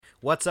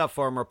What's up,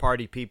 former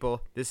party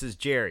people? This is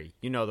Jerry,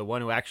 you know, the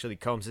one who actually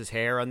combs his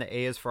hair on the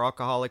A is for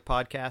Alcoholic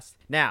podcast.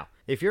 Now,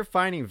 if you're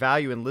finding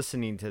value in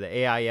listening to the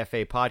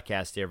AIFA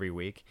podcast every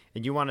week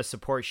and you want to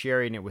support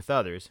sharing it with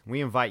others, we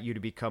invite you to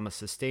become a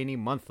sustaining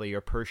monthly or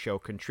per show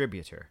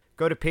contributor.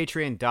 Go to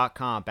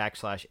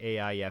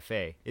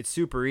patreon.com/AIFA. It's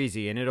super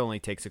easy and it only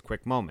takes a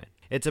quick moment.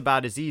 It's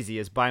about as easy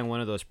as buying one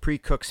of those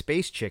pre-cooked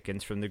space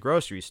chickens from the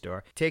grocery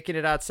store, taking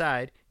it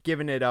outside,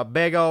 giving it a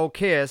big old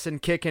kiss,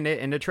 and kicking it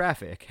into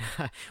traffic.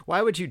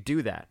 Why would you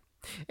do that?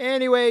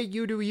 Anyway,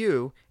 you do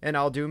you, and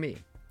I'll do me.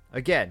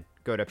 Again,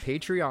 go to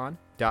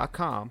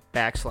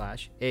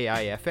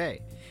patreon.com/AIFA.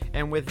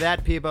 And with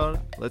that,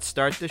 people, let's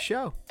start the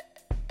show.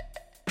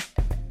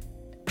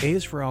 A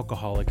is for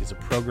Alcoholic is a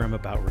program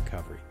about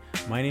recovery.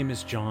 My name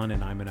is John,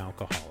 and I'm an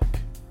alcoholic.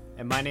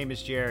 And my name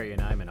is Jerry,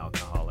 and I'm an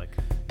alcoholic.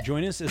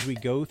 Join us as we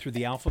go through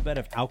the alphabet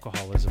of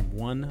alcoholism,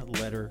 one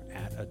letter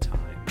at a time.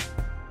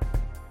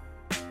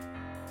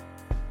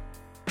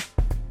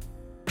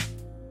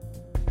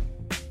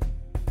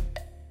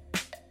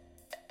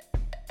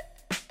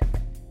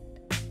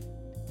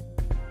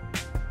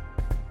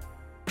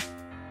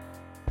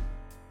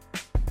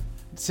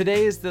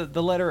 Today is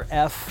the letter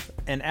F,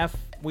 and F,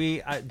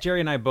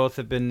 Jerry and I both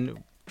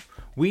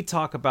we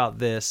talk about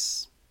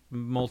this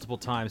multiple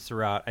times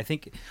throughout. I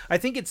think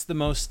it's the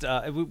most,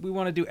 we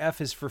want to do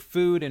F is for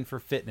food and for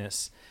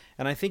fitness.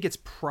 And I think it's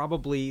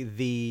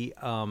probably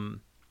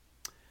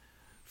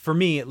for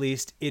me at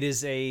least, it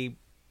is a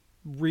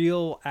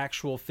real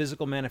actual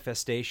physical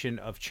manifestation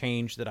of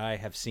change that I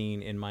have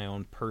seen in my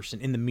own person,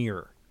 in the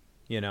mirror,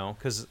 you know,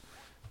 because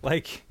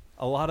like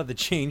a lot of the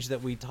change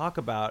that we talk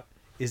about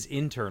is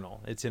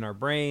internal. It's in our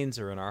brains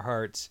or in our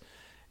hearts.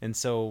 And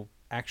so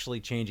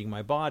actually changing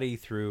my body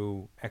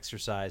through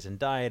exercise and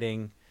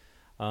dieting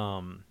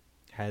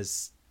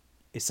is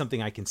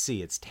something I can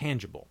see. It's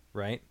tangible,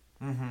 right?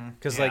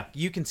 Because like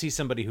you can see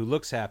somebody who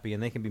looks happy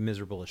and they can be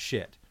miserable as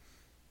shit,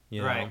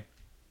 you know? Right.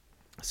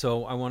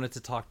 So I wanted to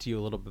talk to you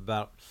a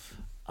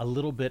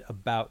little bit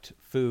about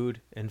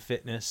food and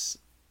fitness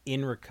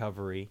in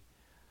recovery.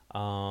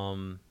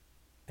 And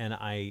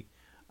I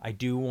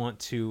do want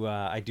to,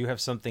 I do have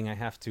something I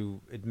have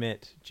to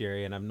admit,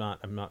 Jerry, and I'm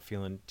not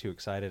feeling too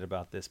excited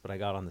about this, but I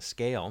got on the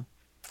scale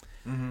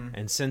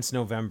and since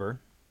November,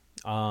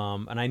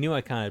 and I knew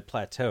I kind of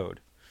plateaued,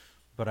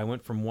 but I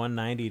went from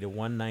 190 to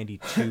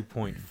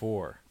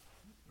 192.4.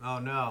 Oh,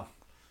 no.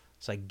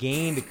 So I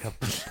gained a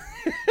couple.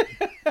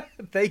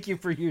 Thank you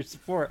for your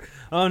support.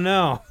 Oh,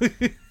 no.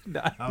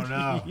 Oh,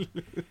 no.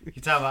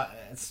 You talk about,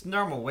 it's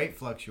normal weight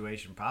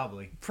fluctuation,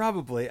 probably.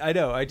 Probably. I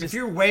know. If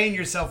you're weighing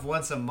yourself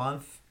once a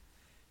month,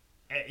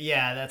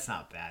 yeah, that's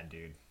not bad,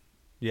 dude.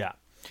 Yeah.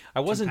 I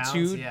wasn't 2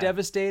 too pounds,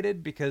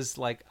 devastated because,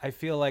 like, I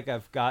feel like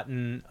I've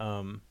gotten,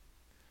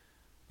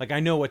 like, I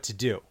know what to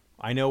do.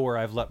 I know where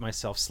I've let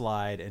myself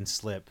slide and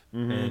slip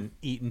and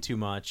eaten too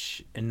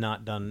much and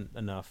not done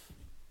enough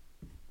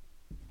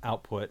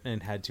output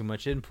and had too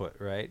much input,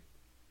 right?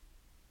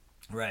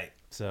 Right.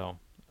 So,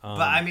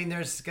 but I mean,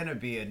 there's going to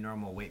be a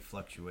normal weight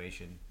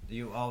fluctuation.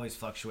 You always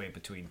fluctuate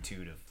between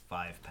 2 to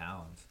 5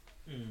 pounds.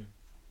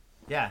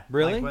 Yeah.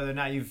 Really? Like whether or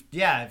not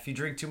if you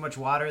drink too much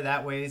water,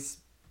 that weighs.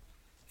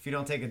 If you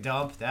don't take a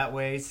dump, that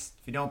weighs.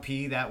 If you don't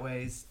pee, that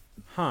weighs.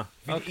 Huh.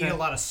 If you eat a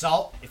lot of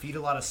salt,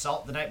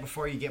 the night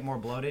before, you get more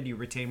bloated, you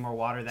retain more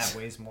water, that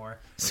weighs more.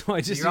 So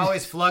you're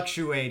always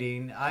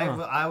fluctuating.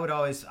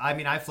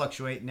 I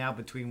fluctuate now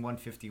between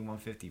 150 and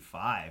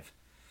 155.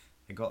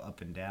 I go up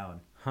and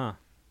down. Huh.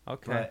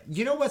 Okay. But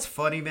you know what's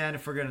funny, man?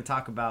 If we're going to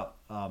talk about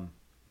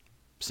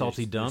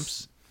salty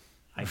dumps?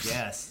 I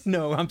guess.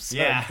 No, I'm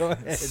sorry. Yeah. Go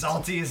ahead.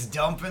 Saltiest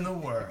dump in the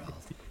world.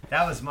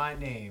 That was my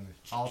name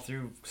all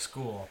through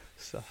school.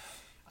 So.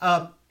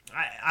 A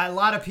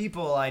lot of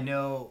people I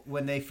know,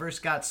 when they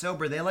first got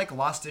sober, they like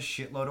lost a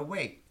shitload of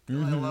weight. They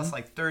lost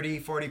like 30,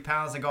 40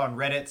 pounds. They go on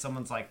Reddit.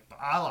 Someone's like,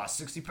 I lost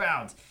 60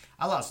 pounds.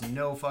 I lost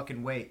no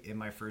fucking weight in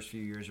my first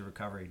few years of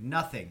recovery.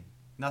 Nothing.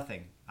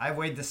 I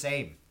weighed the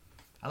same.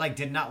 I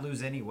did not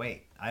lose any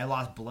weight. I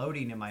lost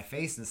bloating in my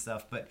face and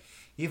stuff, but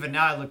even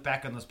now I look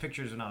back on those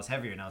pictures when I was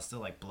heavier and I was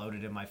still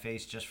bloated in my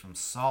face just from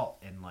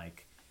salt and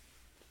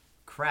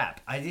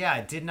crap. I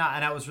did not,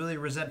 and I was really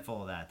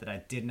resentful of that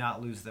I did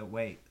not lose the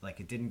weight.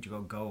 It didn't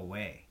go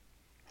away.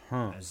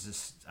 Huh.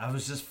 I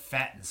was just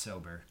fat and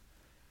sober.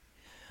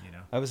 You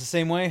know. I was the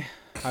same way.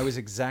 I was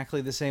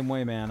exactly the same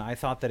way, man. I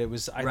thought that I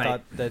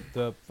thought that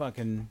the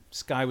fucking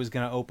sky was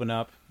going to open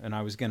up and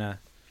I was going to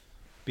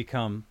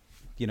become,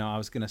 I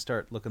was going to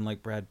start looking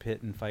like Brad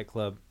Pitt in Fight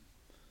Club.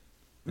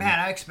 Man,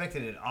 I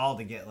expected it all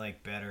to get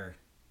better,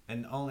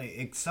 and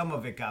some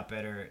of it got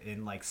better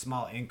in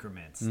small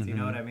increments. Do you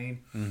know what I mean?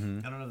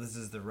 I don't know if this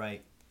is the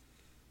right,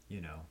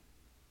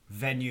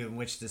 venue in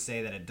which to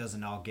say that it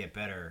doesn't all get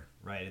better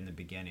right in the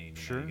beginning.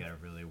 You got to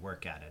really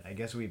work at it. I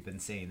guess we've been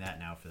saying that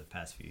now for the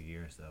past few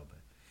years, though.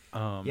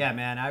 But yeah,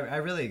 man, I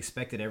really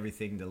expected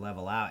everything to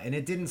level out, and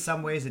it did in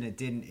some ways, and it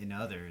didn't in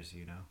others.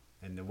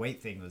 And the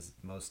weight thing was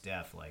most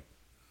deaf.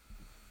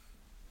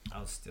 I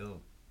was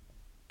still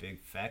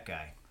big fat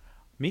guy.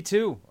 Me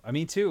too.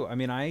 Me too. I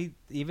mean,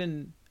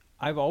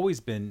 I've always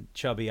been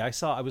chubby. I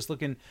was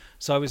looking,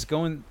 so I was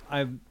going.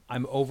 I'm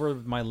over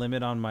my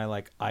limit on my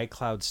like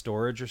iCloud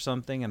storage or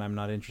something, and I'm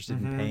not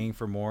interested in paying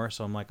for more.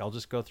 So I'm like, I'll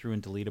just go through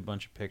and delete a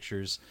bunch of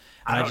pictures.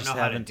 And I don't just know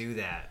how to haven't. do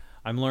that.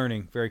 I'm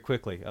learning very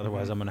quickly.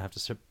 Otherwise, I'm gonna have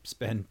to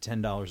spend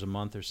 $10 a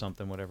month or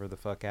something, whatever the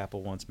fuck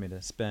Apple wants me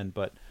to spend.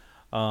 But,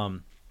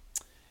 and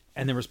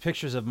there was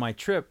pictures of my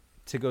trip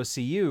to go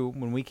see you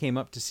when we came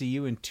up to see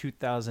you in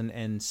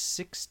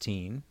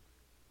 2016.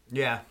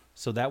 Yeah.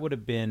 So that would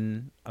have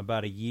been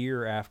about a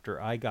year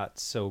after I got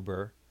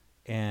sober,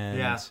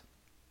 and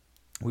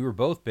we were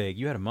both big.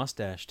 You had a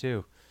mustache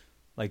too,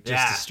 like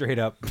just a straight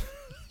up,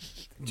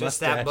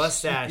 just that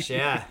mustache,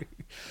 yeah.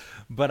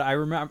 But I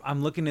remember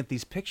I'm looking at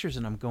these pictures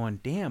and I'm going,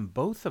 damn,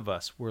 both of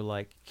us were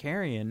like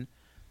carrying.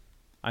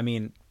 I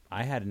mean,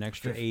 I had an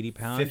extra 80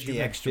 pounds.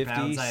 50 extra 50,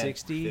 pounds.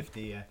 60,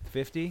 50, yeah.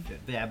 50?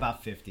 Yeah,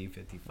 about 50,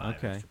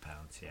 55 extra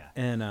pounds, yeah.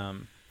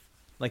 And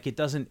like it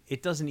doesn't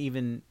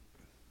even.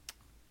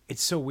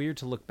 It's so weird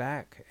to look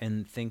back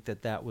and think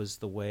that was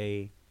the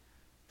way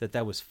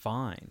that was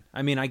fine.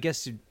 I mean, I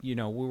guess, we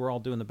were all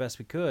doing the best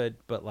we could,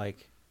 but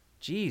like,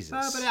 Jesus.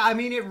 But I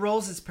mean, it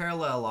rolls its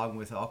parallel along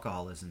with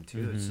alcoholism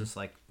too. It's just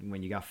like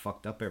when you got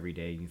fucked up every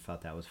day, you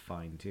thought that was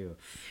fine too.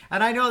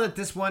 And I know that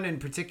this one in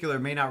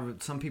particular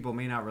some people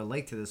may not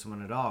relate to this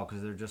one at all,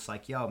 because they're just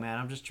like, yo, man,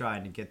 I'm just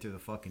trying to get through the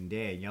fucking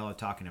day. And y'all are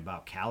talking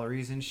about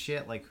calories and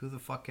shit. Like, who the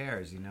fuck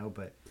cares,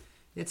 But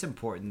it's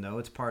important, though.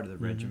 It's part of the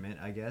regiment,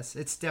 I guess.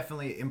 It's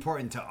definitely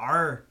important to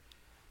our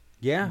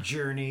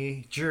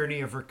journey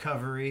of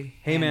recovery.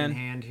 Hey, man. In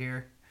hand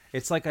here.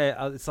 It's like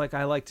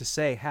I like to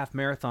say, half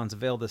marathons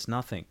availed us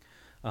nothing.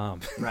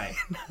 Right.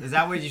 Is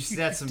that what you said?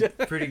 That's some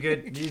pretty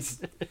good.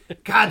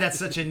 God, that's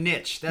such a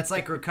niche. That's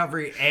like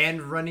recovery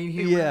and running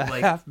humor. Yeah,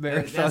 like, half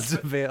marathons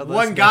availed us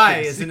one guy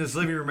nothing. is in his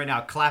living room right now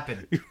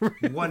clapping.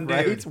 One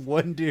dude. Right?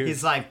 One dude.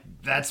 He's like,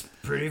 that's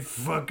pretty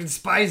fucking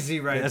spicy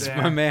right that's there.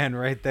 That's my man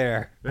right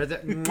there. Right there.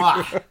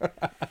 Mwah.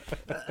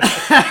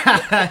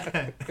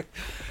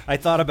 I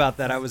thought about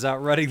that. I was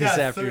out running this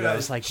afternoon. I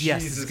was like,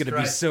 yes, Jesus this is going to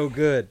be Christ. so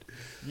good.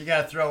 You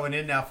got to throw one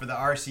in now for the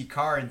RC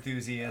car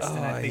enthusiast, and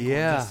I think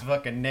yeah. we'll just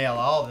fucking nail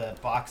all the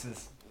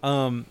boxes. But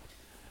no,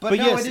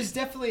 yes. it is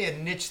definitely a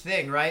niche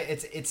thing, right?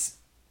 It's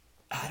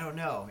I don't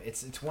know.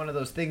 It's one of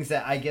those things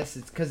that I guess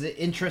it's because it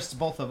interests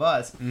both of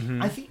us.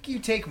 I think you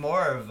take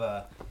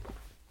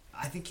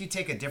I think you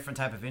take a different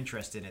type of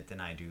interest in it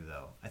than I do,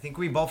 though. I think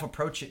we both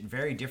approach it in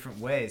very different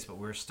ways, but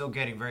we're still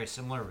getting very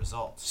similar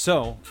results.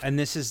 So, and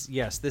this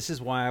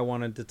is why I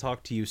wanted to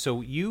talk to you.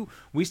 So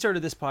we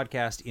started this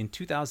podcast in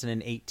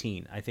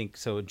 2018, I think.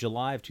 So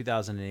July of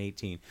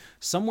 2018,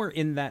 somewhere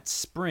in that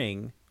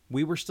spring,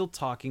 we were still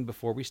talking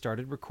before we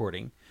started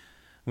recording.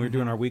 We were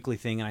doing our weekly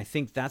thing, and I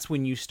think that's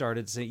when you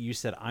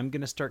said, I'm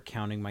going to start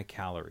counting my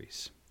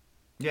calories.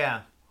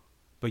 Yeah.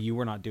 But you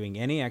were not doing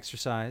any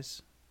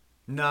exercise.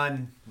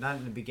 None. Not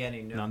in the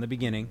beginning, no. Not in the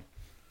beginning.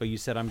 But you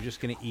said, I'm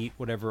just going to eat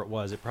whatever it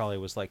was. It probably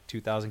was like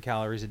 2,000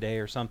 calories a day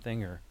or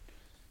something, or...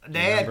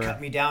 They had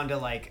cut me down to,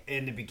 like,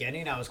 in the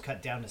beginning, I was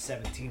cut down to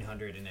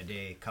 1,700 in a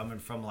day, coming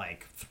from,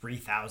 like,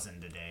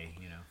 3,000 a day,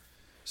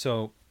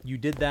 So you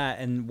did that,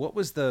 and what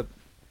was the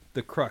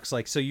crux?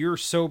 Like, so you're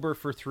sober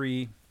for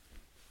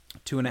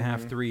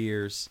 2.5, 3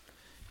 years,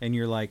 and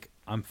you're like,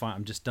 I'm fine,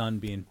 I'm just done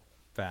being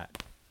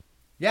fat.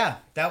 Yeah,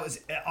 that was,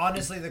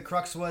 honestly, the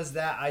crux was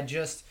that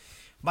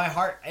my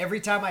heart, every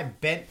time I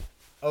bent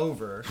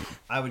over,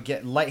 I would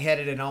get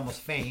lightheaded and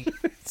almost faint.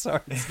 Sorry,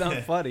 it's not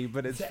funny,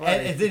 but it's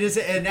funny.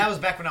 And that was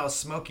back when I was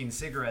smoking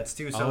cigarettes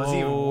too, so it was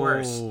even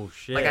worse. Oh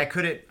shit! Like I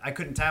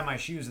couldn't tie my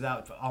shoes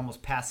without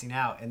almost passing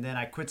out. And then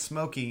I quit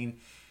smoking,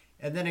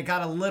 and then it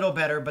got a little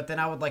better. But then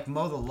I would like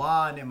mow the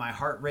lawn, and my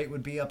heart rate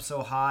would be up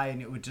so high,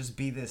 and it would just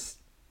be this.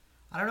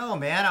 I don't know,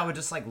 man. I would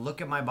just like look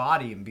at my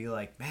body and be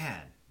like,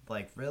 man,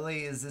 like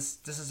really, is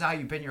this is how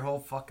you've been your whole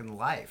fucking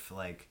life?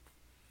 Like.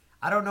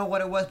 I don't know what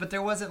it was, but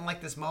there wasn't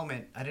like this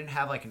moment. I didn't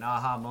have like an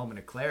aha moment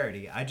of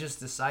clarity. I just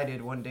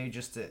decided one day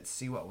just to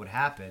see what would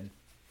happen.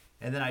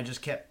 And then I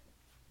just kept,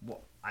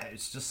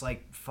 it's just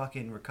like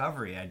fucking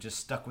recovery. I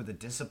just stuck with the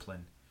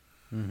discipline.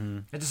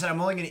 I just said,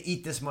 I'm only going to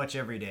eat this much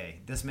every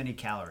day, this many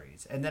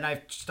calories. And then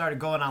I started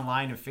going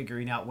online and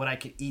figuring out what I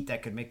could eat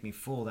that could make me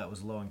full that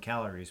was low in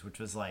calories, which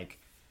was like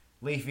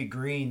leafy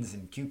greens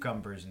and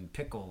cucumbers and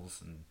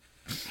pickles and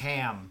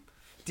ham.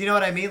 Do you know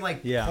what I mean?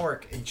 Like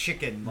pork and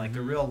chicken, like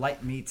the real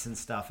light meats and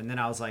stuff. And then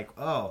I was like,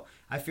 oh,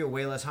 I feel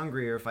way less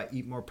hungrier if I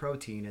eat more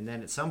protein. And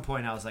then at some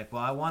point I was like,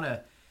 well, I want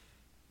to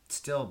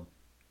still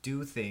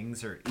do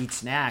things or eat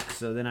snacks.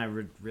 So then I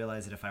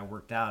realized that if I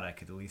worked out, I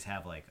could at least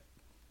have like,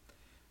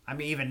 I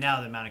mean, even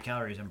now the amount of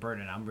calories I'm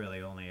burning, I'm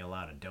really only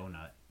allowed a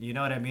donut. You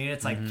know what I mean?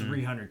 It's like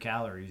 300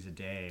 calories a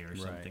day or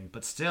something.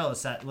 But still,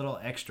 it's that little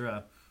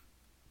extra...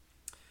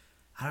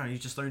 I don't know. You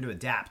just learn to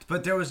adapt,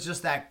 but there was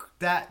just that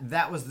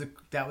was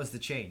the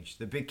change.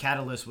 The big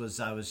catalyst was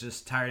I was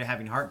just tired of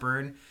having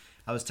heartburn.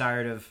 I was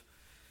tired of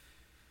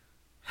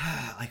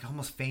like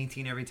almost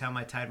fainting every time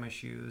I tied my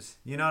shoes.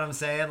 You know what I'm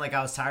saying? Like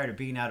I was tired of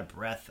being out of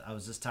breath. I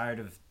was just tired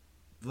of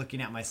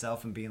looking at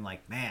myself and being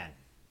like, man,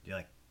 you're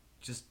like,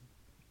 just,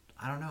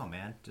 I don't know,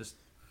 man. Just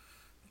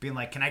being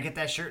like, can I get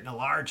that shirt in a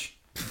large?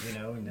 You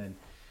know, and then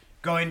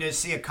going to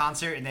see a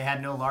concert and they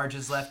had no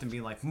larges left and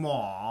being like,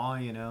 maw,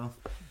 you know.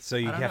 So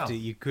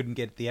you couldn't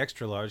get the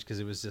extra large because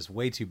it was just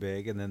way too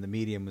big, and then the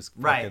medium was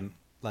fucking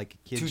like a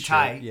kid's too shirt.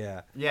 tight.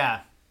 Yeah.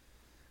 Yeah.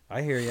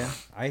 I hear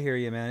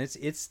you, man.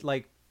 It's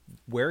like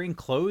wearing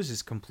clothes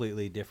is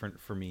completely different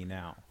for me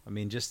now. I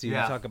mean, just you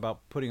talk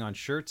about putting on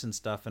shirts and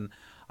stuff, and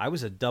I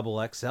was a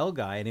double XL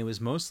guy, and it was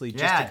mostly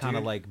just to kind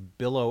of like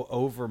billow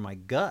over my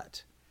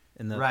gut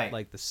and the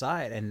like the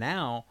side. And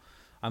now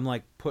I'm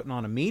like putting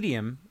on a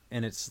medium,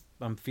 and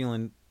I'm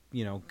feeling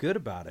good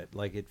about it.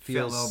 Like it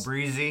feels Feel a little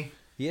breezy.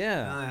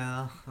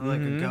 Yeah. Oh, yeah.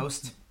 Like a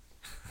ghost.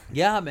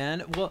 Yeah,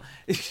 man. Well,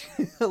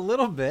 a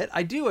little bit.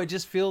 I do. It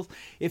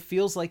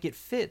feels like it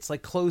fits,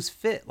 like clothes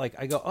fit. Like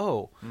I go,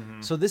 oh,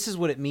 so this is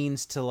what it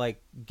means to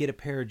like get a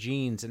pair of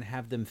jeans and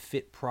have them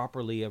fit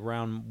properly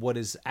around what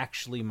is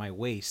actually my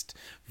waist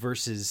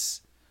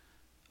versus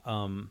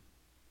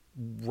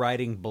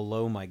riding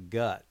below my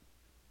gut.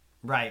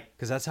 Right.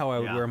 Because that's how I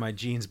would wear my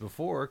jeans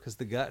before, because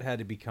the gut had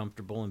to be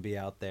comfortable and be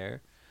out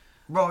there.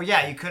 Well,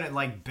 yeah, you couldn't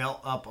like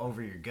belt up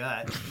over your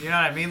gut. You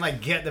know what I mean? Like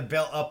get the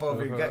belt up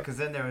over your gut, because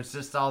then there was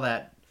just all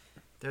that.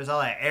 There's all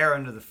that air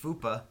under the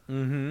fupa.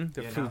 Mm-hmm.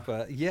 The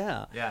fupa,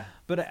 yeah. Yeah.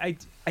 But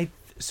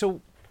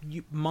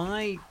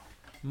my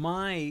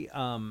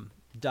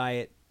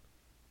diet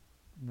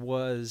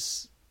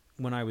was,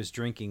 when I was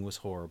drinking, was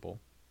horrible.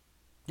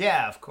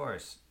 Yeah, of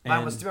course.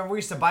 Mine was. We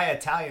used to buy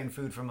Italian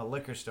food from a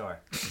liquor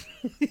store.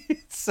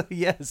 So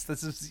yes,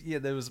 that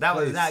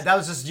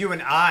was just you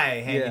and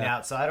I hanging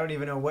out. So I don't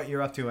even know what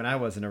you're up to when I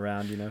wasn't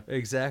around. You know.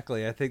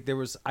 Exactly. I think there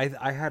was.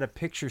 I had a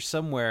picture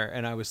somewhere,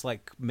 and I was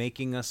like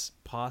making us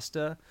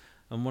pasta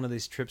on one of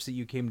these trips that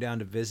you came down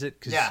to visit,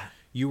 because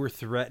you were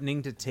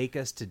threatening to take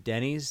us to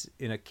Denny's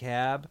in a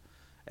cab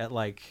at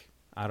like,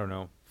 I don't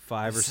know,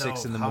 5 or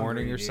 6 in the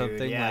morning or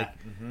something. Yeah. Like,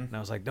 and I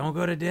was like, don't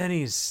go to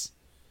Denny's.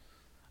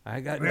 I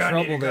got in we trouble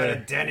don't need to there. go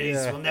to Denny's.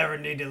 Yeah. We'll never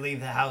need to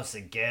leave the house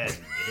again.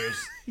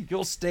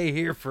 You'll stay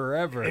here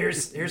forever.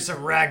 Here's some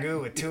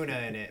ragu with tuna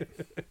in it.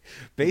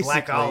 Basically,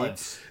 black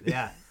olives.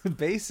 Yeah.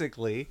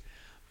 Basically.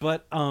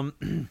 But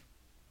the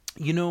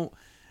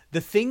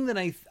thing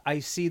that I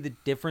see the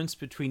difference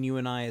between you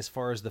and I as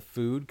far as the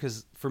food,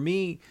 because for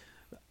me,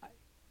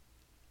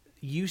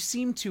 you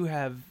seem to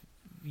have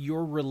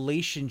your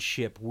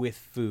relationship with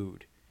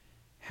food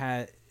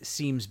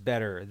seems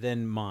better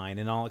than mine,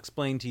 and I'll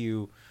explain to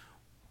you.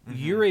 Mm-hmm.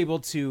 You're able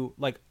to,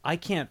 like, I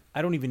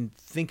don't even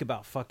think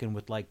about fucking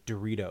with like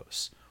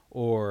Doritos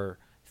or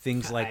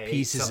things like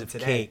pieces of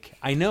cake.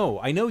 I know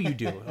you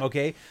do.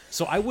 Okay.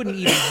 So I wouldn't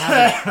even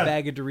have a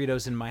bag of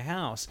Doritos in my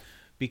house,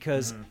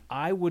 because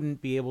I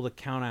wouldn't be able to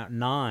count out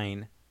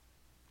 9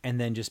 and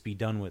then just be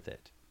done with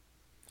it.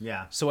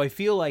 Yeah. So I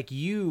feel like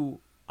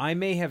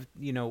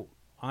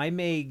I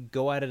may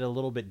go at it a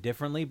little bit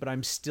differently, but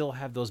I'm still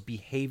have those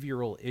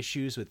behavioral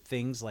issues with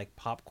things like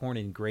popcorn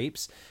and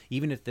grapes,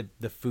 even if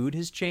the food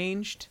has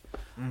changed.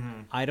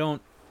 Mm-hmm. I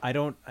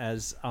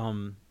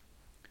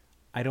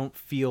don't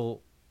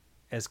feel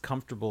as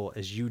comfortable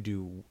as you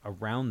do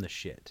around the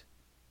shit.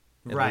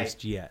 At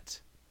least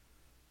yet.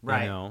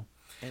 Right. You know?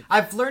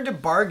 I've learned to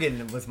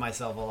bargain with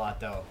myself a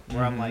lot though,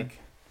 where I'm like,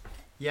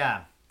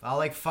 yeah, I'll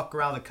like fuck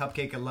around with a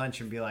cupcake at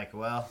lunch and be like,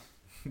 well,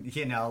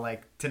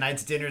 like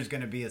tonight's dinner is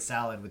going to be a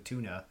salad with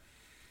tuna,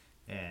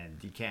 and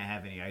you can't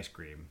have any ice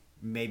cream.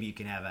 Maybe you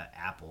can have an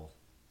apple.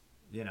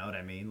 You know what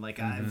I mean? Like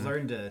I've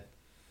learned to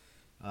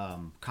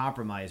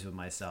compromise with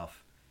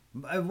myself.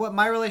 What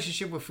my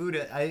relationship with food,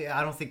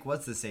 I don't think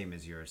was the same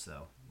as yours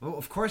though. Well,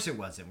 of course it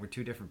wasn't. We're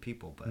two different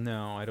people. But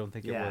no, I don't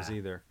think it was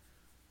either.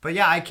 But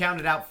yeah, I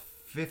counted out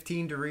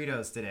 15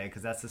 Doritos today,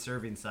 because that's the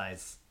serving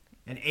size,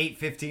 and ate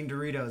 15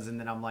 Doritos, and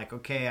then I'm like,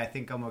 okay, I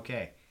think I'm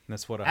okay.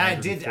 That's what I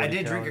did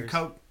drink a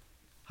Coke.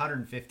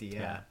 150,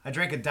 yeah. I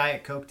drank a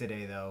Diet Coke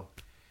today though,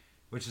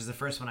 which is the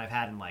first one I've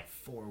had in like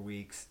 4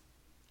 weeks.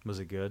 Was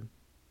it good?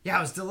 Yeah,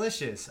 it was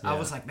delicious. Yeah. I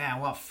was like, man, I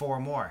want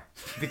 4 more,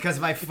 because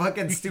my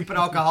fucking stupid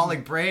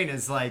alcoholic brain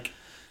is like,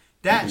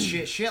 that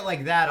shit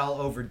like that.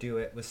 I'll overdo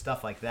it with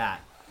stuff like that,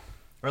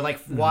 or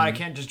like water. I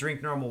can't just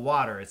drink normal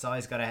water. It's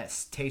always gotta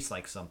taste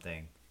like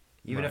something,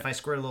 even if I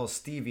squirt a little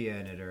stevia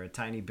in it or a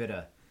tiny bit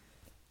of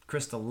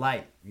Crystal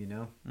Light,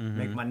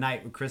 make my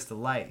night with Crystal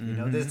Light.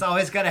 There's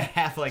always got to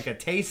have like a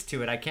taste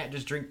to it. I can't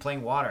just drink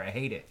plain water. I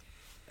hate it.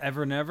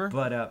 Ever, never.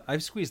 But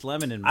I've squeezed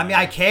lemon in.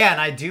 I can.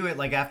 I do it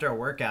like after a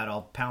workout.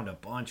 I'll pound a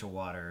bunch of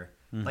water.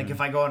 Like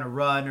if I go on a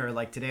run, or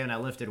like today when I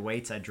lifted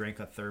weights, I drank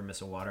a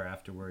thermos of water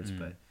afterwards.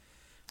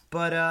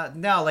 But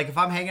no, like if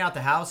I'm hanging out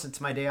the house, it's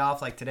my day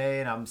off, like today,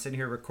 and I'm sitting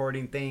here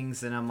recording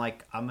things, and I'm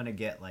like, I'm gonna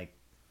get like,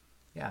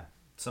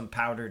 some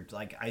powdered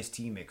like iced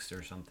tea mix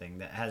or something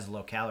that has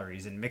low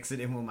calories, and mix it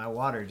in with my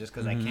water, just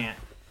because I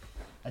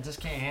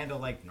just can't handle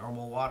like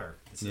normal water.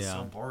 It's just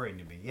so boring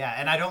to me. Yeah,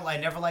 and I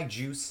never like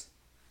juice.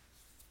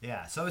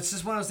 Yeah, so it's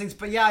just one of those things.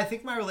 But yeah, I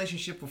think my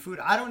relationship with food,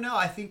 I don't know.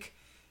 I think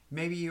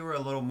maybe you were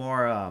a little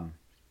more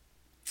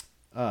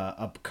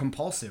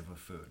compulsive with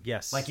food.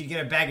 Yes. Like you'd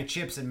get a bag of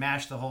chips and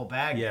mash the whole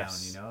bag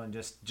Yes. down, you know, and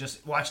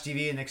just watch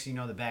TV, and next thing you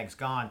know the bag's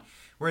gone.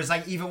 Whereas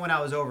like even when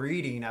I was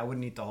overeating, I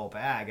wouldn't eat the whole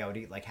bag. I would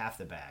eat like half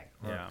the bag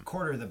or Yeah. a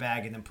quarter of the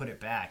bag and then put it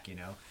back, you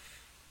know.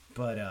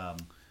 But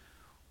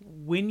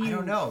when you I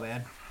don't know,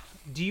 man.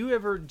 do you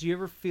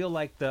ever feel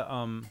like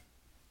the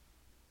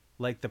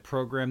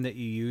program that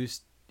you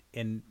used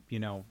in, you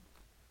know,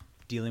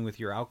 dealing with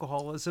your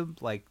alcoholism,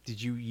 like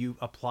did you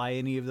apply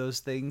any of those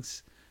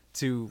things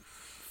to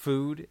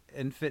food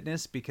and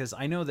fitness? Because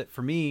I know that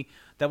for me,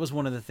 that was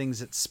one of the things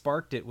that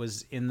sparked it,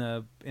 was in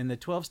the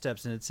 12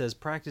 steps, and it says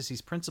practice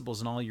these principles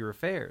in all your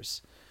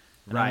affairs.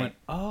 And I went,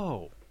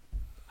 oh,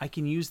 I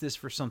can use this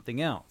for something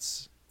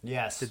else.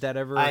 Yes. Did that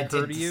ever I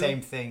occur did to the you?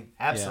 same thing.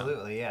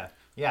 Absolutely, yeah.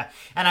 Yeah.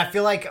 And I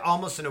feel like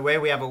almost in a way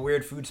we have a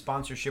weird food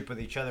sponsorship with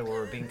each other where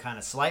we're being kind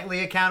of slightly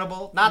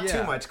accountable. Not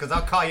Yeah. too much, because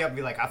I'll call you up and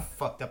be like, I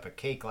fucked up a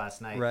cake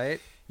last night. Right.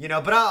 You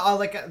know, but I'll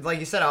like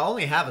you said, I'll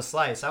only have a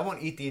slice. I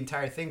won't eat the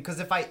entire thing, because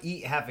if I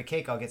eat half a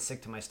cake, I'll get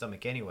sick to my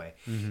stomach anyway.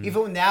 Mm-hmm.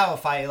 Even now,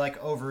 if I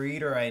like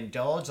overeat or I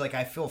indulge, like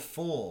I feel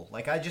full.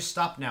 Like I just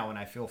stop now when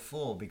I feel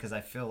full, because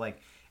I feel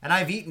like, and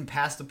I've eaten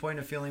past the point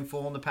of feeling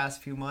full in the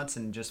past few months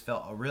and just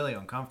felt really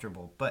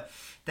uncomfortable. But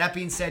that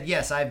being said,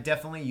 yes, I've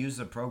definitely used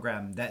the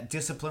program, that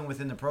discipline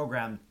within the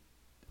program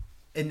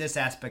in this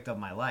aspect of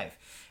my life.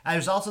 And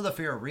there's also the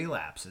fear of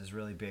relapse is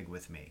really big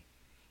with me.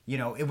 You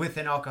know,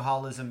 within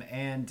alcoholism,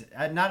 and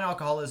not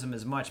alcoholism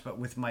as much, but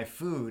with my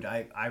food,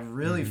 I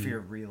really fear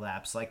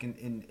relapse. Like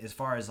in as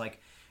far as like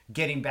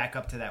getting back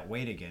up to that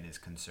weight again is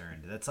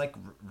concerned. That's like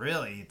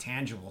really a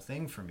tangible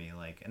thing for me.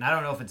 Like, and I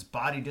don't know if it's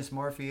body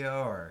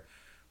dysmorphia or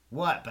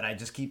what, but I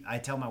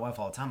tell my wife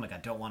all the time, like, I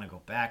don't want to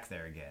go back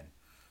there again.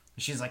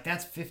 And she's like,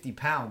 that's 50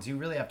 pounds. You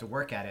really have to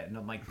work at it. And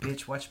I'm like,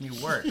 bitch, watch me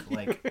work.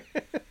 Like,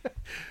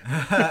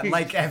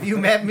 like, have you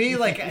met me?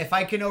 Like, if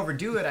I can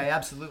overdo it, I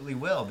absolutely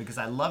will, because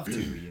I love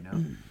to, you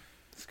know?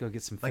 Let's go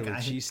get some Like, Philly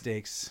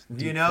cheesesteaks.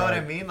 You know what I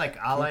mean? Like,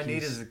 all I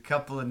need is a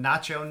couple of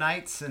nacho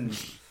nights, and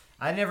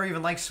I never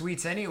even liked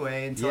sweets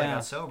anyway until I Yeah.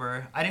 got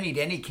sober. I didn't eat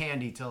any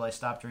candy till I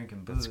stopped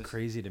drinking booze. That's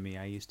crazy to me.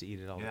 I used to eat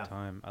it all Yeah. the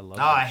time. I love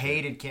Oh, I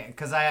hated candy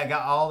because I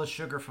got all the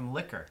sugar from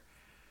liquor.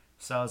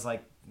 So I was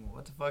like,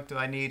 what the fuck do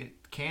I need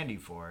candy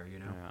for, you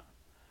know? Yeah.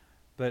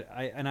 But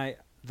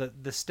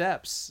the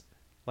steps,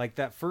 like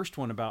that first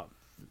one about,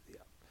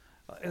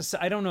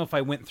 I don't know if I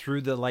went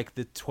through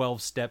the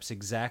 12 steps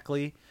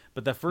exactly,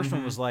 but the 1st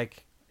one was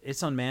like,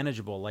 it's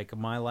unmanageable. Like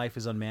my life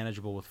is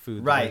unmanageable with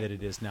food the way that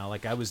it is now.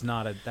 Like that was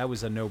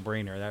a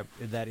no-brainer.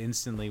 That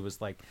instantly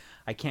was like,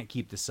 I can't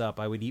keep this up.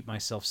 I would eat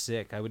myself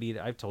sick.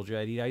 I've told you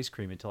I'd eat ice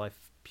cream until I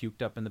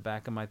puked up in the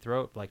back of my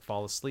throat, like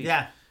fall asleep.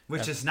 Yeah,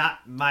 which is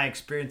not my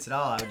experience at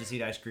all. I would just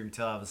eat ice cream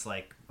until I was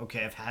like,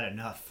 okay, I've had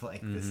enough.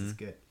 Like, this is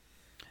good.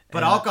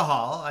 But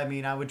alcohol, I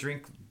mean, I would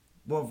drink,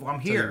 well,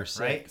 I'm you were here,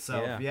 sick. right?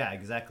 So, Yeah. yeah,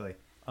 exactly.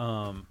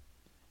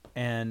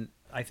 And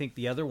I think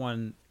the other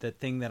one, the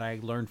thing that I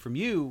learned from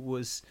you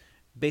was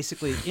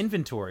basically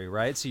inventory,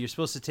 right? So you're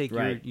supposed to take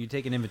you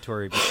take an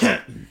inventory,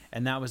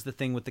 and that was the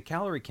thing with the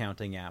calorie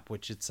counting app,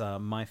 which it's a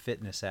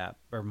MyFitness app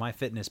or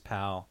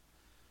MyFitnessPal,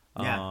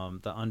 the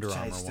Under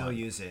Armour I still one.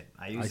 use it.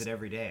 I use it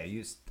every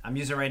day. I'm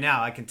using it right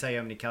now. I can tell you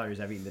how many calories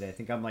I've eaten today. I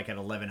think I'm like at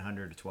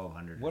 1,100 to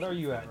 1,200. What are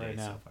you at for the right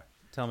day now? so far.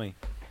 Tell me.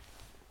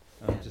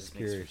 I'm Yeah, just this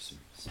makes for curious.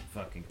 some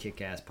fucking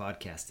kick-ass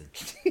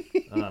podcasting.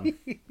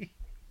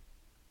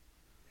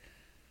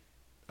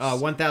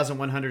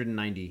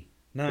 1,190.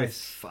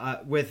 Nice.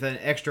 With an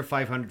extra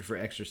 500 for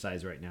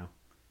exercise right now.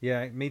 Yeah,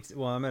 I'm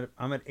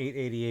at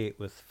 888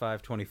 with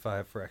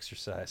 525 for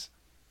exercise.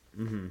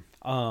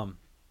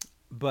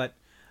 But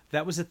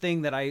that was the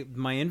thing that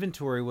my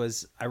inventory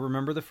was. I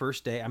remember the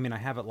first day. I mean, I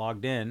have it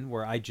logged in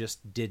where I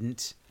just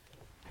didn't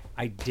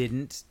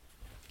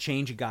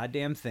change a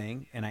goddamn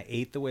thing, and I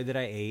ate the way that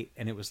I ate,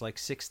 and it was like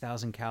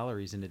 6,000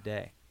 calories in a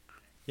day.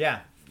 Yeah,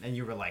 and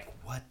you were like,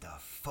 "What the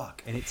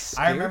fuck?" And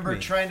I remember me.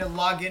 trying to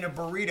log in a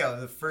burrito.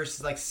 The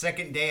first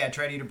second day, I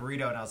tried to eat a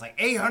burrito, and I was like,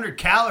 800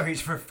 calories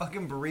for a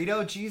fucking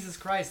burrito. Jesus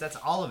Christ, that's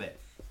all of it.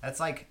 That's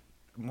like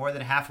more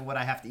than half of what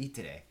I have to eat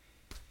today.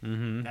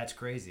 Mm-hmm. That's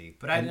crazy.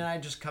 But I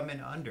just come in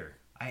under.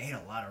 I ate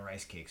a lot of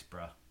rice cakes,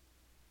 bro.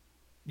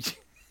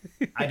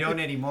 I don't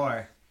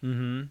anymore.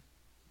 Mm-hmm.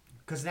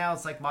 Because now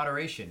it's like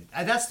moderation.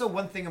 And that's the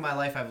one thing in my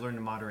life I've learned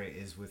to moderate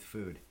is with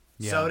food.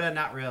 Yeah. Soda,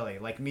 not really.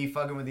 Like me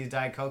fucking with these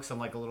Diet Cokes, I'm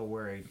like a little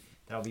worried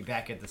that I'll be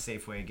back at the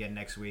Safeway again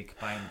next week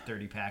buying a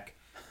 30-pack,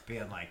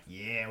 being like,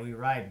 yeah, we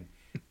riding.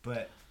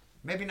 But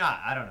maybe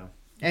not. I don't know.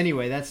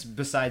 Anyway, that's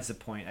besides the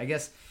point. I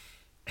guess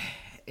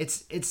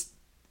it's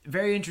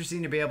very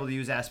interesting to be able to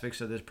use aspects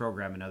of this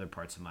program in other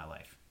parts of my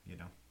life, you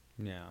know?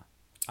 Yeah.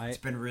 It's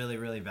been really,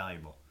 really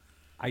valuable.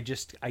 I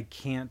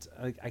can't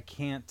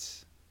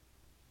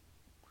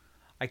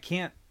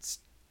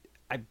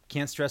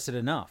stress it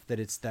enough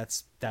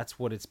that that's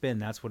what it's been.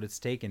 That's what it's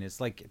taken. It's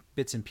like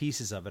bits and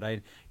pieces of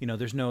it.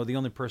 The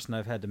only person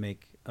I've had to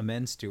make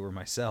amends to are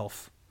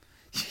myself.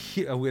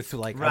 with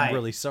like, Right. I'm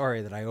really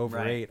sorry that I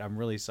overate. Right. I'm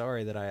really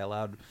sorry that I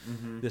allowed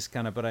Mm-hmm. this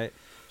kind of. But I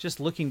just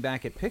looking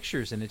back at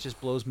pictures, and it just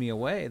blows me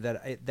away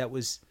that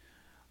was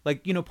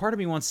like, part of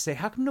me wants to say,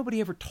 how come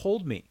nobody ever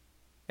told me?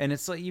 And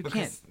it's like you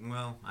can't.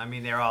 Well, I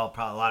mean, they're all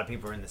probably a lot of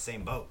people are in the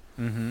same boat.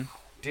 Mm-hmm.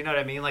 Do you know what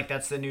I mean? Like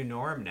that's the new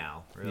norm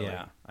now. Really.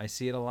 Yeah, I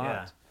see it a lot.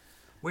 Yeah.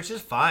 Which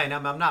is fine.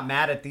 I'm not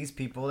mad at these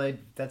people.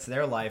 That's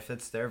their life.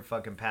 That's their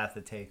fucking path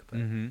to take. But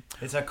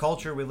it's a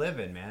culture we live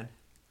in, man.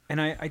 And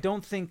I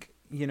don't think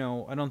I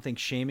don't think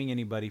shaming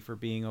anybody for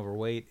being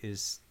overweight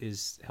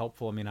is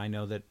helpful. I mean, I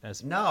know that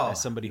as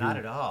somebody not who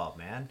at all,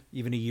 man.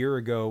 even a year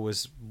ago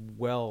was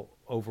well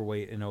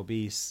overweight and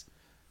obese.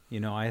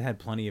 I had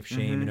plenty of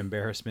shame and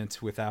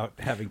embarrassment without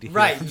having to hear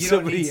Right, from you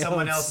don't need somebody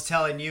someone else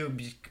telling you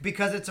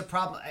because it's a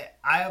problem.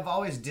 I have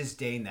always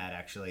disdained that,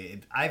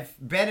 actually. I've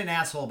been an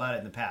asshole about it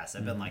in the past.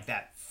 I've been like,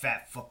 that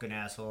fat fucking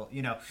asshole.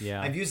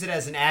 Yeah. I've used it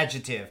as an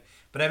adjective,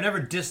 but I've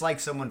never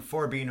disliked someone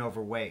for being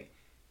overweight.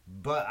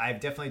 But I've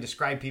definitely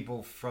described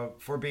people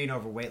for being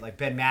overweight, like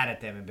been mad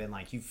at them and been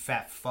like, you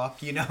fat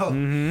fuck,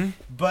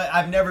 But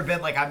I've never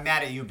been like, I'm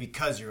mad at you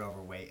because you're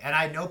overweight. And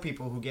I know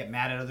people who get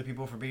mad at other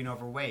people for being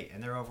overweight,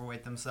 and they're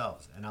overweight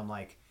themselves. And I'm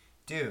like,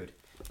 dude,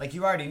 like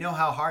you already know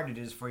how hard it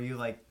is for you.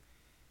 Like,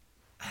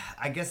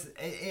 I guess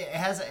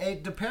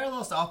the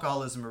parallels to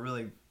alcoholism are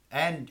really,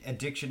 and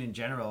addiction in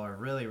general are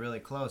really, really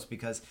close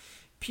because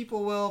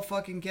people will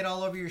fucking get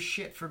all over your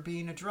shit for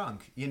being a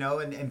drunk,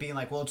 and being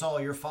like, well, it's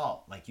all your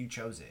fault. Like, you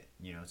chose it.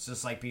 It's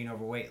just like being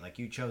overweight. Like,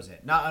 you chose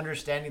it. Not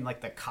understanding,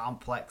 like, the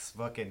complex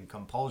fucking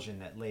compulsion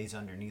that lays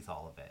underneath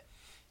all of it.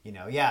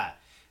 Yeah.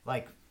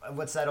 Like,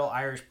 what's that old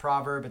Irish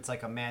proverb? It's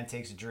like a man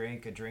takes a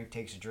drink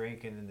takes a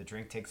drink, and then the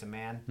drink takes a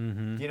man.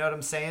 Mm-hmm. You know what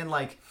I'm saying?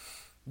 Like,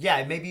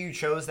 yeah, maybe you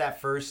chose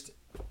that first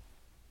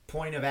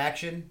point of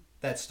action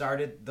that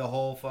started the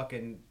whole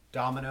fucking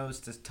dominoes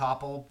to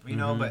topple,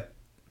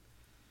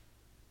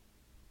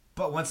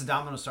 But once the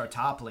dominoes start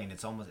toppling,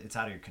 it's out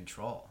of your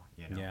control.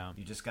 Yeah.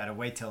 You just gotta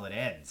wait till it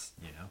ends.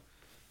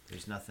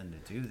 There's nothing to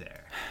do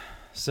there.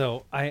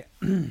 So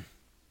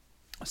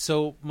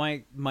so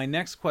my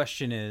next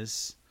question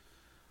is,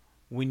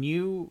 when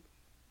you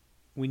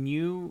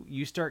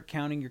start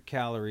counting your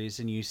calories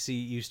and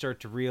you start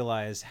to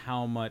realize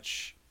how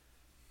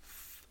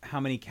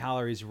many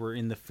calories were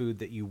in the food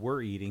that you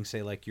were eating,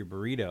 say like your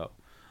burrito,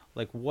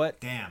 like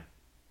what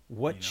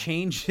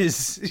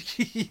changes?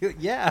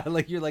 Yeah,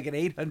 like you're like an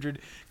 800,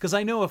 because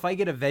I know if I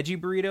get a veggie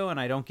burrito and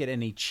I don't get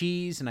any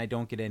cheese and I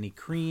don't get any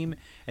cream,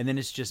 and then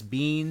it's just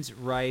beans,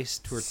 rice,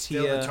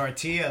 tortilla. Still the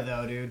tortilla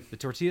though, dude. The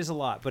tortilla's a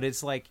lot, but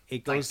it's like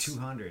it goes like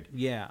 200.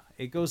 Yeah,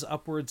 it goes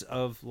upwards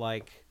of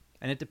like,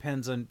 and it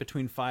depends on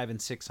between 500 and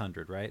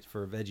 600, right,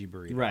 for a veggie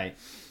burrito.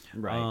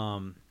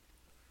 Right.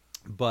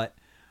 But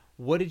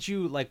what did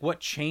you like? What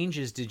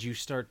changes did you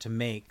start to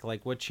make?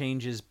 Like, what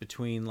changes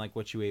between like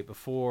what you ate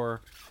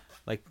before?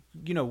 Like,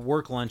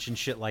 work lunch and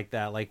shit like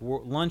that. Like,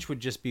 lunch would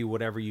just be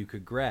whatever you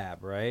could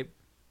grab, right?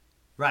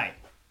 Right.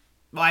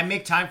 Well, I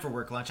make time for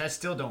work lunch. I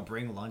still don't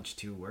bring lunch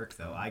to work,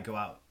 though. I go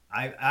out.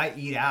 I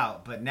eat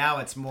out, but now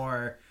it's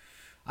more,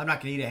 I'm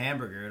not going to eat a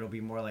hamburger. It'll be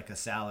more like a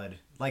salad.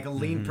 Like a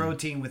lean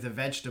protein with a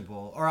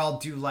vegetable. Or I'll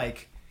do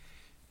like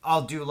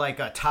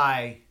a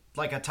Thai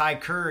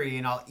curry,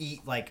 and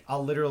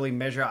I'll literally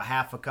measure out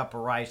half a cup of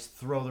rice,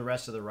 throw the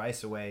rest of the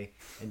rice away,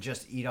 and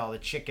just eat all the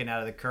chicken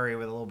out of the curry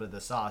with a little bit of the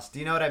sauce. Do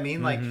you know what I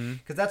mean? Like,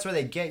 because that's where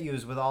they get you,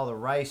 is with all the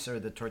rice or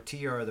the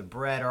tortilla or the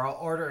bread, or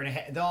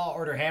they'll all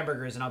order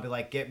hamburgers, and I'll be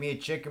like, get me a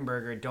chicken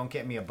burger, don't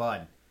get me a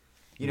bun.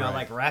 Right.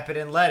 Like wrap it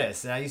in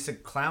lettuce. And I used to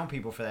clown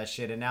people for that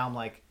shit, and now I'm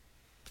like,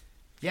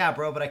 yeah,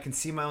 bro, but I can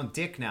see my own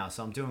dick now,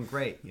 so I'm doing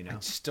great. I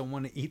just don't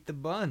want to eat the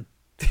bun.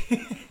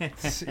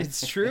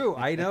 It's true.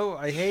 I know.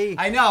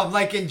 I know. I'm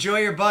like,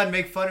 enjoy your bun,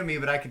 make fun of me,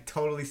 but I could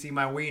totally see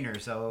my wiener.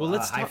 So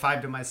high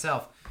five to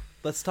myself.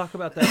 Let's talk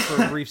about that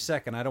for a brief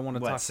second. I don't want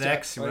to talk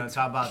sex. You want to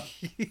talk about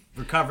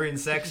recovering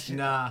sex?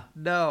 Nah.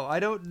 No,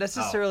 I don't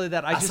necessarily.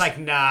 That I was like,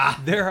 nah.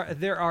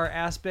 There are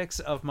aspects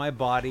of my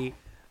body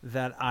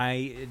that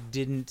I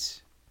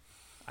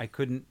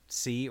couldn't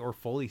see or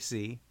fully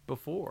see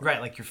before.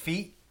 Right, like your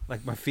feet.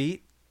 Like my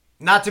feet.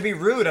 Not to be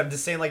rude, I'm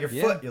just saying, like your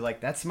foot. You're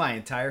like, that's my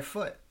entire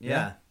foot.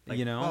 Yeah. Like,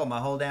 Oh, my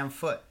whole damn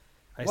foot.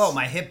 Whoa,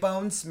 my hip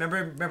bones.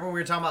 Remember when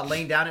we were talking about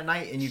laying down at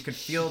night and you could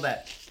feel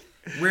that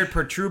weird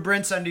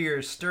protuberance under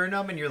your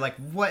sternum, and you're like,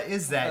 what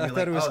is that? And I you're thought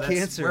like, it was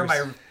that's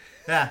cancerous.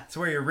 it's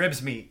where your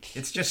ribs meet.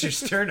 It's just your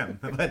sternum.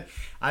 But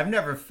I've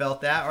never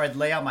felt that. Or I'd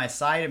lay on my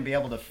side and be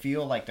able to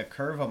feel like the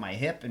curve of my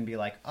hip and be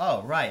like,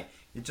 oh, right.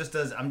 It just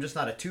does. I'm just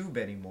not a tube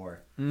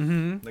anymore.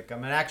 Mm-hmm. Like,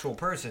 I'm an actual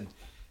person.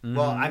 Mm-hmm.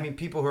 Well, I mean,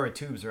 people who are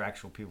tubes are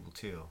actual people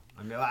too.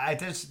 I mean,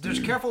 there's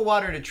careful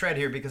water to tread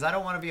here because I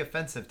don't want to be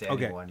offensive to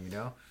anyone,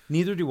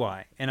 Neither do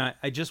I. And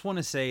I just want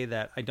to say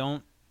that if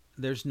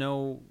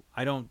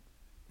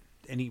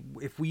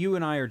you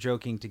and I are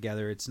joking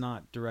together, it's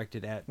not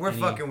directed at We're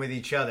fucking with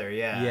each other,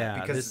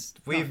 yeah. Because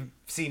we've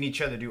seen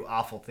each other do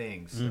awful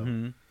things.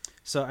 So,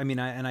 So I mean,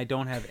 I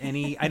don't have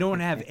any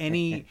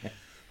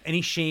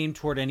any shame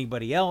toward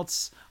anybody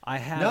else. I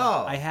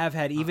have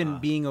had, even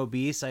being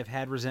obese, I've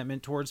had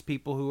resentment towards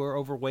people who are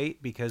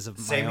overweight because of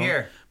Same my own,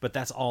 here. but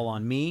that's all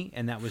on me,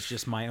 and that was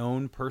just my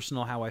own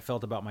personal how I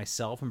felt about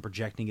myself and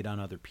projecting it on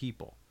other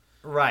people.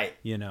 Right.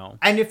 You know.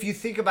 And if you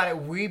think about it,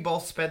 we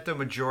both spent the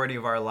majority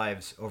of our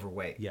lives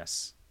overweight.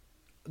 Yes.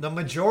 The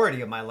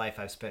majority of my life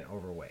I've spent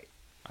overweight.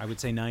 I would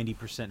say 90%,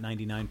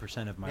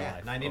 99% of my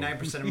life.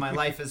 99% of my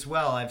life as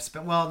well. I've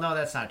spent, well, no,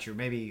 that's not true.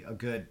 Maybe a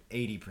good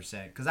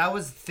 80%. Because I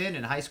was thin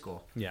in high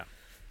school. Yeah.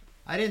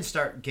 I didn't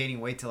start gaining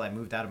weight till I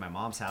moved out of my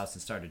mom's house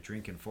and started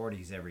drinking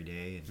 40s every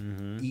day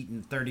and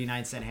eating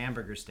 39-cent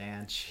hamburger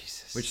stands.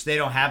 Jesus. Which they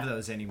don't have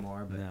those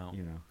anymore, but No.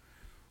 you know.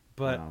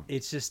 But No.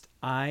 it's just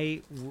so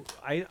I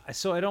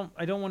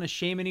don't want to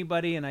shame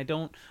anybody, and I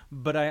don't,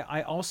 but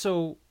I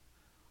also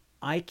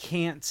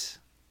can't,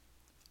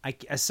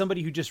 as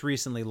somebody who just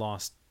recently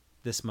lost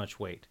this much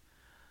weight,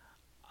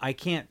 I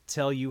can't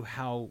tell you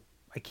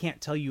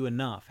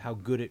enough how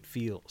good it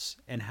feels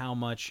and how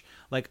much,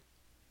 like,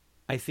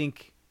 I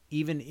think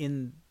even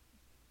in,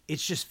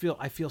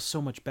 I feel so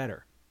much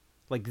better.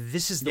 Like,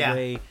 this is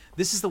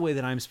the way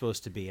that I'm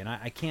supposed to be. And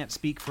I can't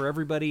speak for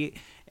everybody.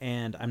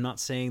 And I'm not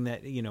saying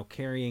that, you know,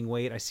 carrying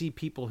weight, I see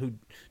people who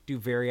do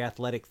very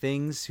athletic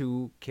things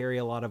who carry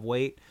a lot of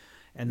weight,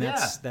 and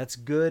that's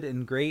good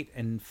and great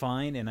and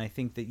fine. And I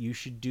think that you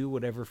should do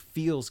whatever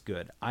feels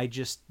good. I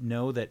just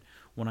know that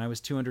when I was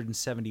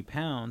 270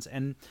 pounds,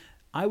 and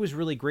I was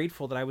really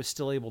grateful that I was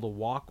still able to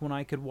walk when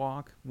I could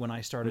walk, when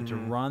I started to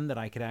run, that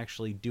I could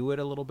actually do it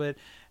a little bit.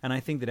 And I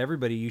think that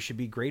everybody, you should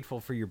be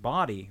grateful for your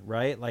body,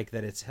 right? Like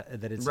that it's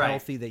Right.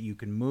 healthy, that you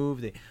can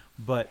move.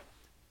 But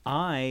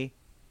I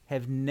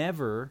have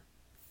never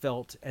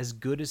felt as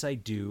good as I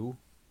do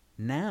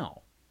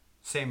now.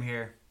 Same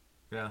here.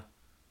 Yeah.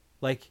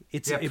 Like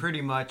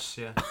Pretty much.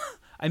 Yeah.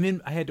 I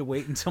had to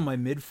wait until my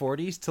mid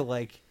 40s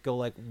to go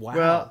wow.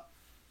 Well,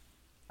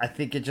 I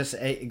think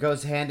it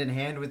goes hand in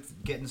hand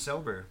with getting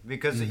sober,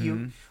 because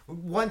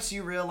once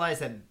you realize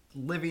that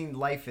living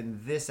life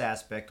in this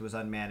aspect was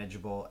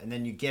unmanageable, and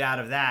then you get out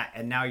of that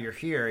and now you're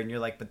here and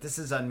you're like, but this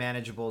is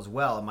unmanageable as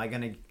well. Am I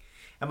going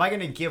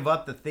to give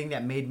up the thing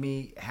that made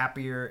me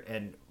happier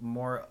and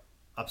more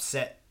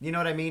upset? You know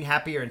what I mean?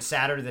 Happier and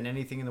sadder than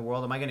anything in the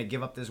world. Am I going to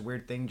give up this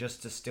weird thing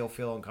just to still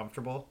feel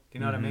uncomfortable? Do you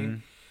know what I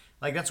mean?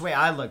 Like, that's the way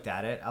I looked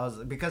at it.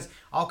 Because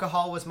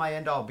alcohol was my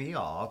end all be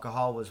all.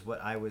 Alcohol was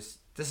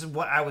this is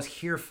what I was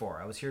here for.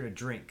 I was here to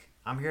drink.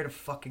 I'm here to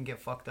fucking get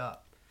fucked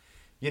up.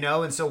 You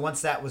know? And so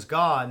once that was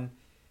gone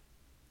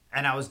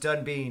and I was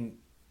done being,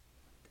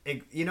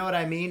 you know what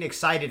I mean?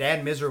 Excited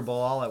and miserable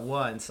all at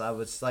once, I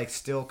was like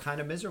still kind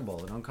of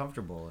miserable and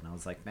uncomfortable. And I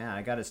was like, man,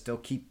 I got to still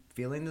keep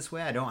feeling this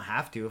way. I don't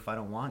have to if I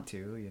don't want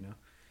to, you know?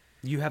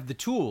 You have the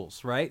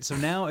tools, right? So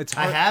now it's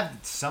hard. I have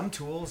some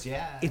tools,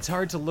 yeah. It's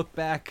hard to look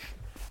back.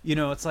 You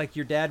know, it's like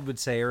your dad would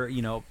say, or,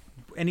 you know,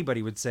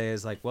 anybody would say,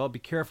 is like, well, be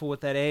careful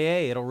with that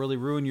AA. It'll really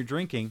ruin your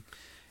drinking.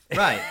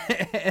 Right.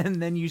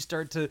 And then you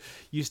start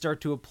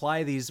to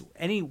apply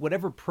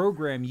whatever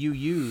program you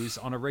use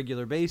on a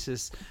regular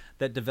basis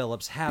that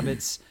develops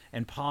habits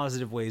and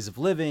positive ways of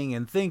living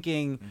and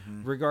thinking,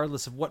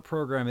 regardless of what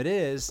program it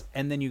is.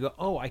 And then you go,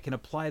 oh, I can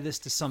apply this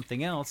to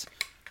something else,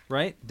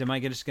 right? Am I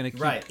just going to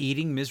keep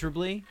eating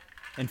miserably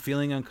and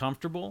feeling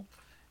uncomfortable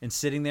and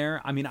sitting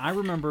there? I mean, I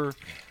remember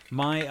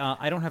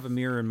I don't have a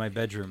mirror in my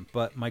bedroom,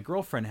 but my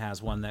girlfriend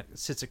has one that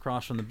sits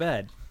across from the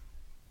bed.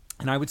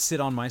 And I would sit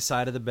on my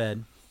side of the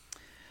bed,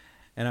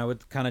 and I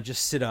would kind of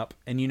just sit up.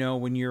 And, you know,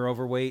 when you're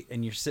overweight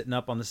and you're sitting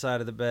up on the side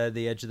of the bed,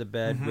 the edge of the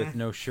bed with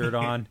no shirt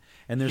on,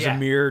 and there's a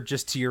mirror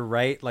just to your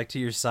right, like to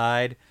your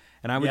side.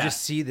 And I would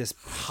just see this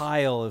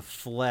pile of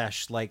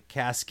flesh like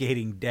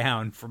cascading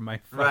down from my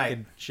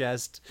fucking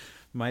chest,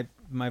 my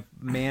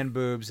man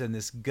boobs, and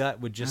this gut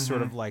would just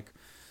sort of like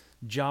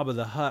Jabba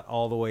the Hutt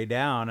all the way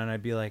down. And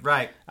I'd be like,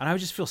 and I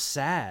would just feel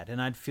sad,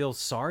 and I'd feel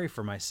sorry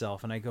for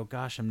myself. And I go,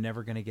 gosh, I'm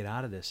never going to get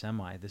out of this, am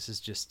I? This is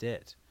just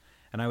it.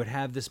 And I would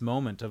have this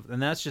moment of, and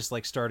that's just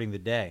like starting the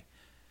day.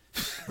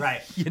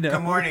 Right. You know,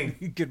 good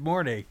morning. Good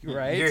morning.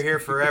 Right. You're here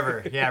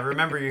forever. Yeah.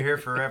 Remember, you're here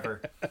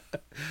forever.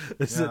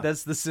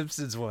 That's the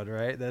Simpsons one,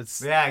 right? That's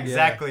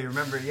exactly.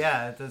 Remember,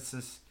 that's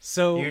just,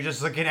 so you're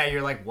just looking at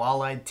your like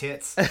wall-eyed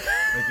tits, like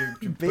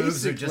your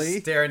boobs are just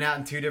staring out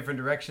in two different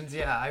directions.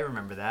 Yeah, I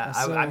remember that.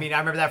 So, I mean, I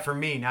remember that for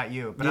me, not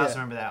you, but I also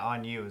remember that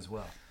on you as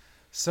well.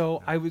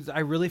 So I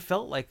really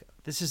felt like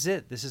this is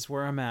it. This is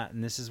where I'm at,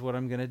 and this is what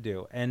I'm gonna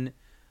do. And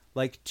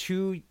like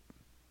 3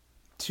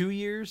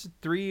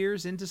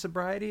 years into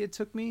sobriety, it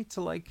took me to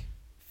like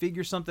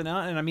figure something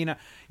out. And I mean,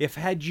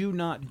 had you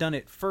not done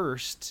it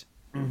first,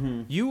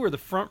 you were the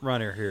front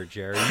runner here,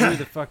 Jerry. You were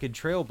the fucking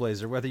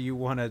trailblazer, whether you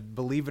want to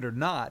believe it or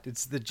not.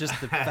 It's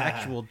just the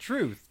factual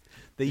truth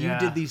that you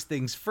did these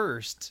things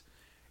first.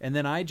 And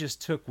then I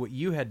just took what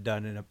you had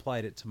done and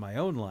applied it to my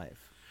own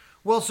life.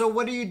 Well, so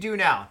what do you do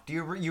now? Do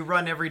you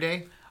run every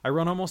day? I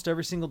run almost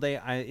every single day.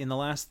 In the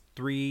last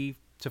 3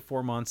 to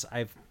 4 months,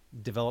 I've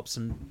developed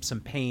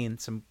some pain,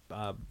 some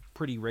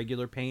pretty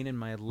regular pain in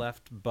my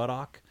left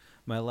buttock,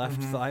 my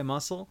left thigh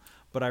muscle,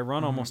 but I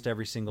run almost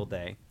every single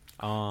day.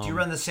 Do you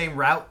run the same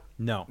route?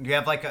 No. Do you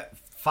have like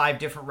 5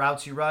 different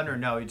routes you run, or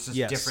no? It's just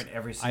Yes. different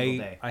every single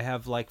day. I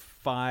have like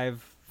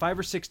five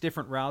or six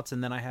different routes,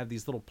 and then I have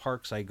these little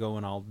parks I go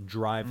and I'll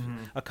drive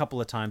a couple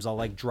of times. I'll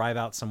like drive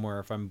out somewhere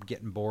if I'm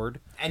getting bored.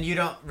 And you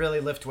don't really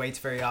lift weights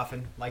very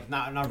often, like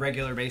not on a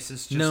regular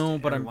basis. Just No,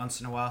 but every once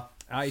in a while.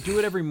 I do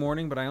it every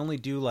morning, but I only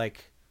do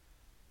like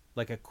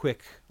a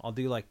quick. I'll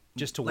do like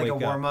just to Like wake a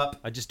up. warm up?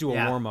 I just do a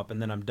Yeah. warm up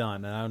and then I'm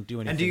done, and I don't do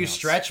anything. And do you else.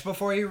 stretch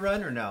before you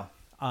run, or no?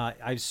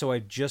 I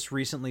just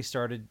recently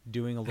started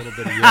doing a little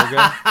bit of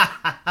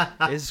yoga.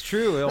 It's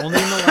true.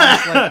 Only in the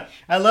last like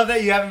I love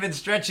that you haven't been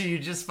stretching. You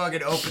just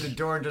fucking open the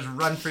door and just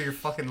run for your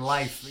fucking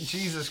life.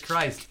 Jesus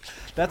Christ.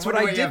 that's what wonder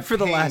I where you did have for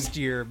the pain. last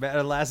year,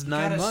 last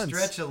 9 Gotta months.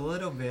 stretch a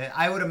little bit.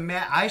 I would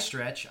imagine. I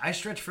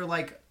stretch for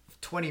like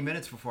 20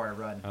 minutes before I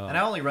run, and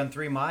I only run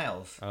 3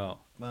 miles. Oh,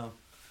 Well,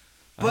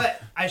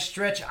 but I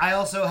stretch. I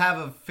also have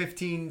a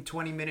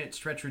 15-20 minute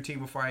stretch routine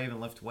before I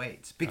even lift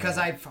weights because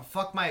I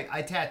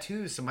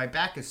tattoo, so my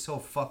back is so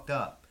fucked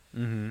up,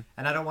 and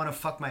I don't want to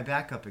fuck my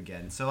back up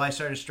again. So I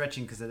started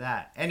stretching because of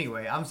that.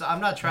 Anyway, I'm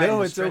not trying. No,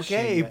 to it's stretch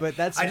okay, shame, but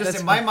that's- I just that's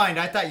in my fine. mind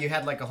I thought you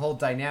had like a whole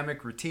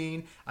dynamic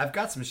routine. I've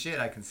got some shit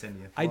I can send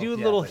you. I do Well,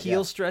 yeah, little but heel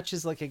yeah.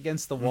 stretches like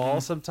against the wall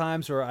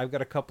sometimes, where I've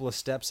got a couple of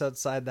steps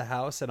outside the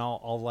house, and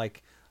I'll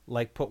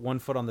like put one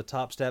foot on the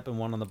top step and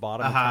one on the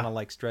bottom and kind of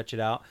like stretch it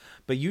out.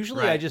 But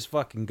usually I Right. just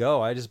fucking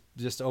go. I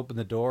just open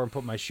the door and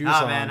put my shoes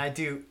Oh on. man, I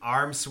do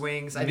arm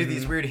swings. I do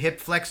these weird hip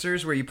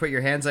flexors where you put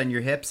your hands on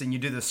your hips and you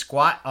do the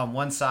squat on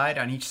one side,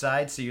 on each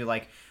side, so you're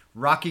like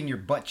rocking your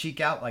butt cheek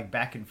out like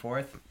back and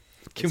forth.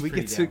 Can It's we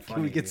pretty get some? damn Can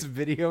we funny, get dude. some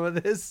video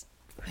of this?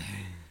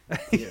 Yeah,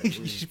 You it's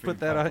should pretty put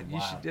that on. fucking You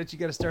wild. should. You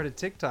got to start a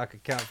TikTok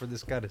account for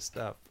this kind of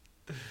stuff.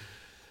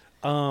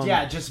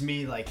 Yeah, just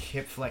me like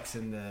hip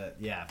flexing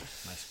my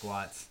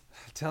squats.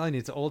 I'm telling you,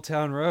 it's Old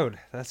Town Road.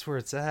 That's where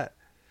it's at.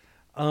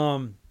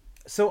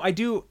 So I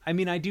do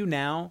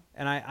now,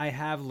 and I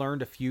have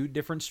learned a few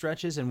different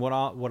stretches. And what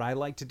I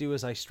like to do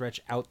is I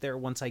stretch out there.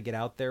 Once I get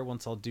out there,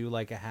 once I'll do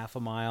like a half a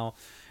mile,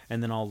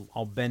 and then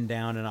I'll bend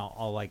down and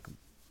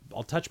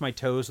I'll touch my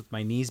toes with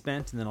my knees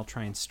bent, and then I'll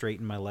try and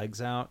straighten my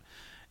legs out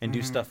and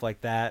do stuff like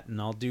that. And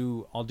I'll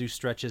do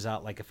stretches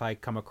out. Like if I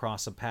come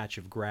across a patch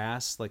of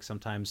grass, like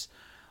sometimes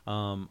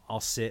I'll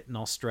sit and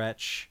I'll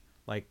stretch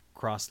like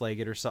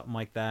cross-legged or something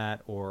like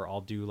that, or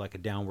I'll do like a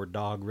downward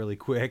dog really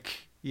quick,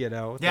 Yeah,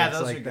 things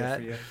those like are good that.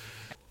 for you.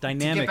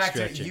 Dynamic Get back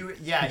stretching.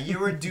 to you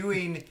were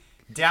doing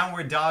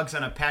downward dogs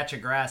on a patch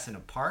of grass in a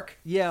park.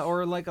 Yeah,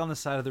 or like on the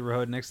side of the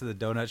road next to the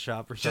donut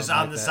shop or something. Just on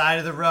like the that. side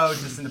of the road,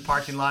 just in the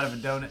parking lot of a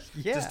donut.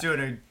 Yeah. Just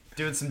doing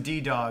some D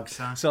dogs,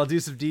 huh? So I'll do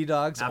some D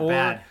dogs, Not or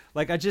bad.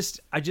 like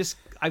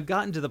I've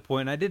gotten to the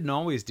point. I didn't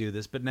always do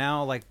this, but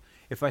now like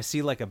if I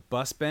see like a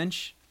bus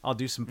bench, I'll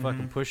do some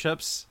fucking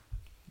push-ups,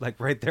 like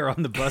right there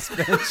on the bus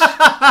bench.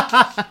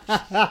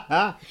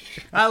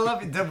 I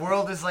love it. The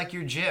world is like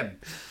your gym.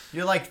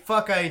 You're like,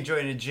 fuck, I enjoy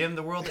a gym.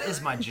 The world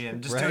is my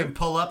gym. Just Right. doing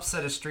pull-ups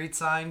at a street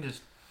sign.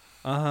 Just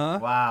Uh-huh.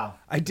 wow.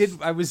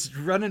 I was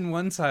running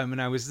one time,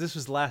 and this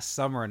was last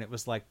summer, and it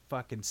was like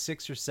fucking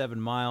 6 or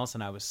 7 miles,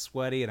 and I was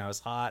sweaty and I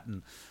was hot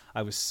and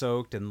I was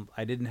soaked, and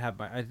I didn't have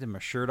my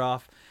shirt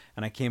off,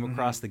 and I came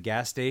across the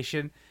gas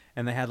station,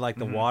 and they had like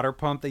the water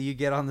pump that you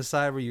get on the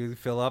side where you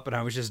fill up, and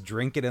I was just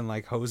drinking and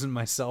like hosing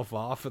myself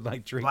off and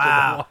like drinking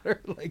Wow. the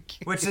water, like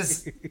Which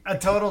is a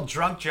total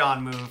drunk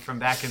John move from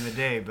back in the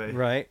day, but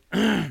right.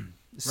 right.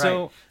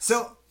 So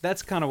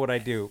that's kind of what I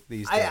do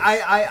these days.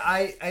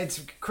 I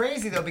it's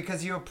crazy though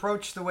because you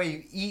approach the way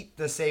you eat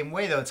the same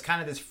way though. It's kind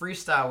of this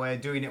freestyle way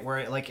of doing it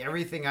where like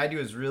everything I do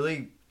is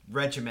really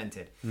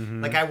regimented.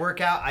 Like I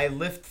work out, I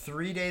lift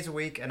 3 days a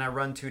week and I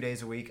run 2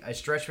 days a week. I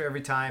stretch for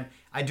every time.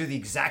 I do the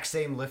exact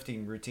same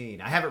lifting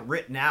routine. I have it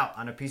written out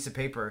on a piece of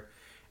paper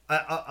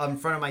in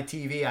front of my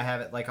TV. I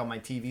have it like on my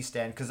TV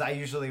stand because I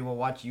usually will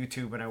watch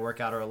YouTube when I work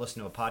out or I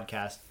listen to a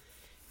podcast.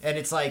 And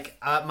it's like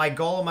my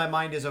goal in my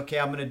mind is, okay,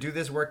 I'm going to do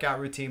this workout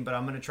routine, but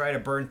I'm going to try to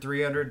burn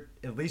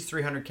at least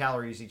 300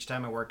 calories each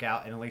time I work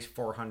out and at least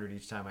 400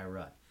 each time I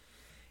run.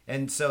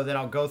 And so then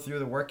I'll go through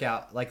the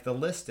workout, like the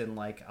list, and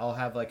like I'll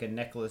have like a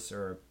necklace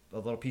or a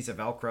little piece of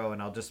Velcro,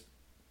 and I'll just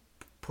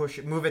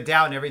move it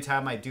down every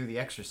time I do the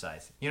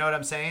exercise. You know what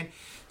I'm saying?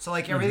 So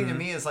like everything to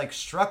me is like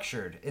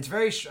structured. It's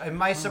very, in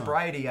my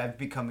sobriety, I've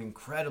become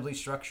incredibly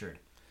structured.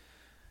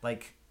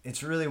 Like,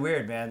 it's really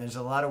weird, man. There's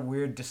a lot of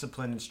weird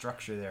discipline and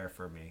structure there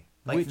for me.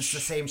 Like it's the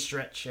same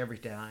stretch every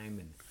time,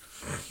 and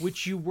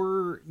Which you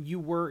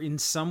were in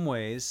some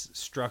ways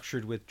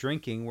structured with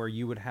drinking, where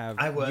you would have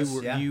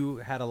you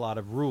had a lot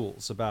of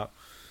rules about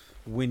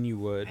when you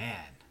would. man,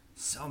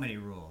 so many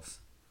rules.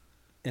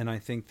 And I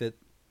think that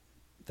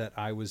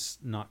I was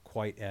not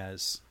quite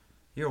as.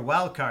 You're a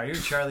wild card. You're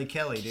Charlie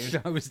Kelly,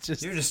 dude. I was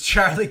just. You're just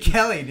Charlie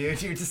Kelly,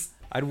 dude. You're just.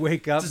 I'd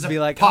wake up Just and a be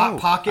like,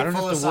 pocket I don't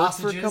full have of to work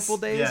for a sausages? couple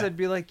days. Yeah. I'd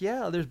be like,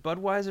 yeah, there's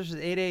Budweiser's at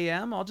 8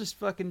 a.m. I'll just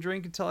fucking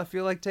drink until I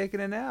feel like taking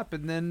a nap,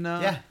 and then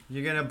Yeah,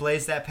 you're gonna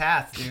blaze that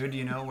path, dude.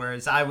 You know,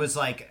 whereas I was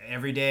like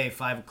every day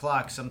 5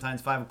 o'clock.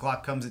 Sometimes 5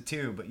 o'clock comes at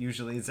 2, but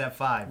usually it's at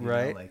 5. You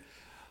Right. know, like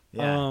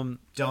Yeah.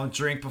 Don't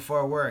drink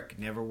before work.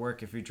 Never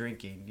work if you're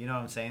drinking. You know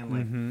what I'm saying?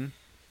 Like,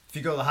 if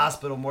you go to the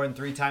hospital more than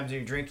 3 times and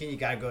you're drinking, you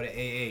gotta go to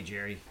AA,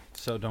 Jerry.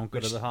 So don't go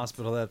to the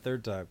hospital that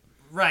third time.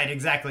 Right,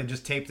 exactly.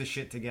 Just tape the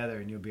shit together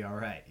and you'll be all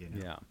right. You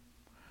know?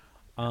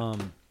 Yeah.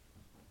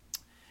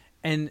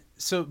 And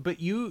so, but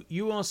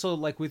you also,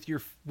 like, with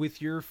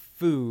your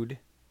food,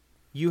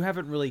 you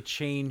haven't really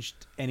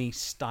changed any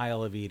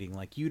style of eating.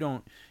 Like, you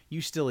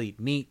still eat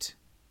meat.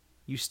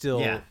 You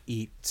still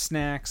eat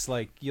snacks.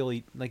 Like, you'll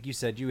eat, like you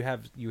said, you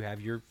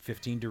have your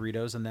 15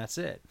 Doritos and that's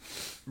it.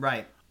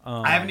 Right.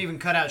 I haven't even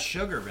cut out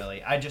sugar,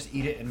 really. I just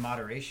eat it in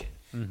moderation.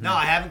 No,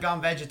 I haven't gone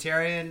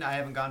vegetarian. I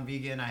haven't gone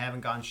vegan. I haven't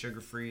gone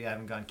sugar-free. I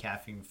haven't gone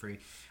caffeine-free.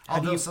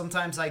 Although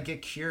sometimes I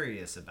get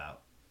curious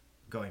about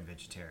going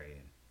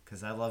vegetarian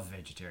because I love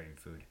vegetarian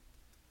food.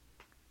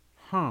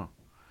 Huh.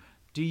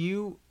 Do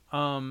you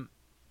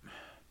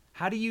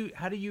how do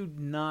you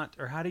not,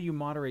 or how do you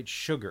moderate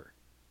sugar?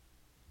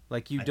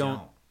 Like, you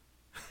don't.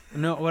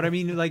 No, what I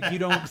mean, like, you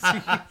don't.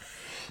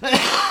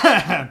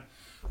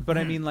 But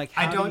I mean, like,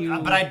 how do you?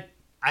 But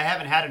I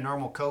haven't had a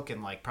normal Coke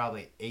in like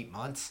probably 8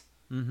 months.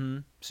 Mm-hmm.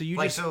 So you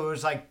like, so it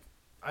was like,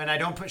 and I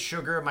don't put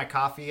sugar in my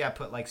coffee. I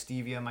put like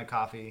stevia in my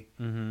coffee.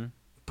 Mm-hmm.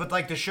 But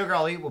like the sugar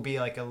I'll eat will be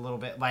like a little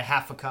bit, like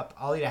half a cup.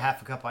 I'll eat a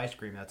half a cup ice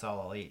cream. That's all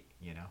I'll eat.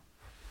 You know.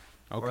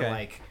 Okay. Or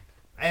like,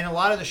 and a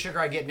lot of the sugar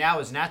I get now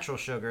is natural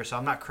sugar, so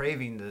I'm not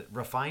craving the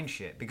refined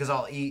shit because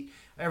I'll eat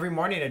every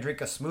morning. I drink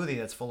a smoothie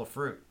that's full of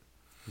fruit.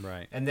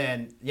 Right. And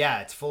then,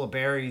 it's full of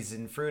berries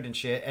and fruit and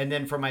shit. And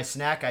then for my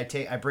snack,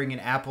 I bring an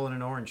apple and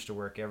an orange to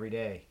work every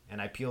day.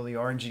 And I peel the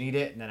orange and eat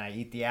it, and then I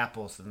eat the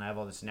apple. So then I have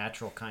all this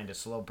natural kind of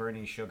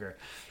slow-burning sugar.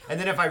 And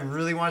then if I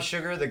really want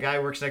sugar, the guy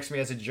who works next to me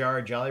has a jar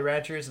of Jolly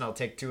Ranchers, and I'll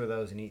take 2 of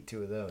those and eat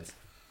 2 of those.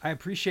 I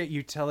appreciate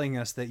you telling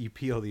us that you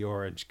peel the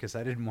orange, because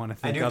I didn't want to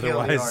think otherwise.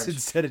 Peel the orange.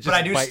 Instead of just but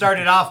I do start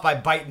it off by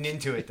biting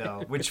into it,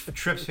 though, which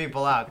trips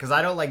people out. Because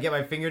I don't like get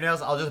my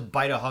fingernails. I'll just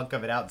bite a hunk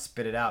of it out and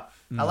spit it out.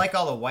 I like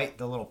all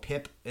the little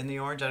pip in the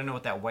orange. I don't know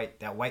what that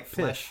white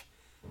flesh.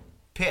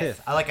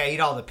 Pith. I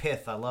eat all the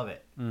pith. I love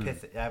it.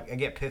 Pith. I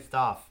get pithed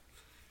off.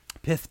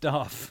 Pithed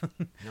off.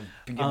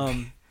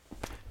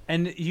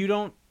 And you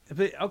don't.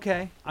 But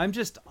okay,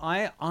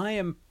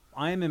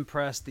 I am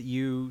impressed that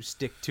you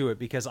stick to it,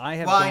 because I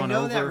have gone over... Well, I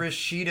know that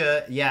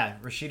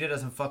Rashida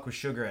doesn't fuck with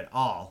sugar at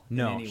all.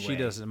 No, she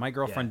doesn't. My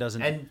girlfriend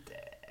doesn't.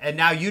 And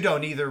now you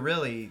don't either,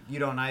 really. You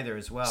don't either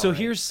as well. So right?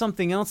 Here's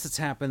something else that's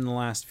happened in the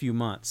last few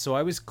months. So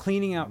I was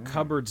cleaning out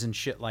cupboards and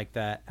shit like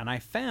that, and I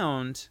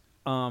found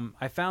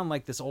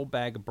like this old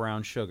bag of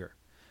brown sugar.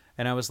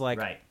 And I was like,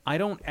 I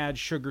don't add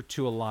sugar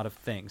to a lot of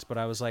things, but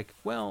I was like,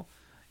 well...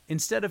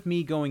 Instead of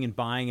me going and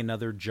buying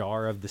another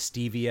jar of the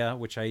stevia,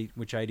 which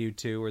I do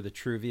too, or the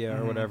Truvia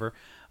or whatever,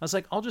 I was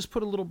like, I'll just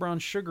put a little brown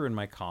sugar in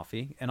my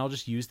coffee, and I'll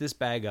just use this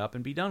bag up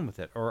and be done with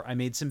it. Or I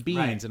made some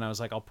beans, and I was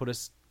like, I'll put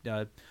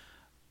a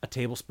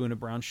tablespoon of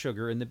brown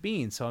sugar in the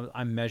beans. So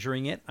I'm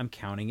measuring it, I'm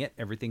counting it,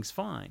 everything's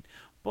fine.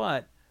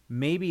 But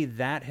maybe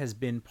that has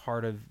been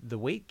part of the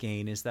weight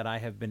gain, is that I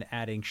have been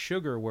adding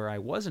sugar where I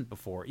wasn't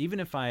before, even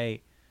if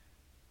I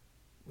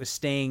was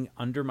staying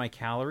under my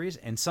calories,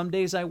 and some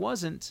days I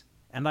wasn't.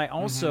 And I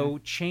also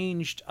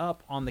changed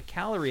up on the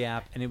calorie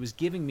app, and it was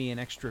giving me an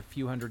extra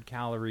few hundred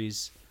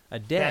calories a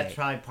day. That's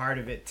probably part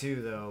of it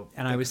too, though.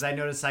 And I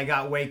noticed I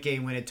got weight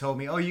gain when it told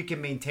me, "Oh, you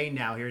can maintain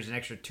now. Here's an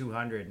extra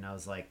 200," and I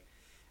was like,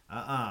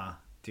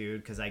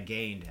 dude," because I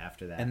gained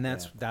after that. And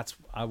that's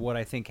what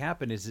I think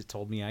happened, is it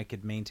told me I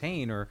could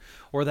maintain, or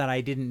that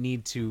I didn't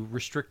need to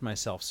restrict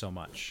myself so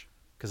much,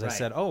 because I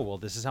said, "Oh, well,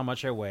 this is how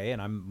much I weigh,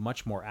 and I'm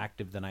much more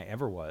active than I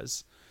ever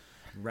was."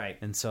 Right.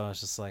 And so I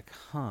was just like,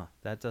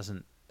 that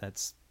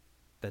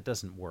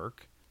doesn't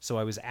work. So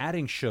I was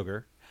adding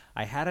sugar.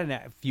 I had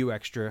a few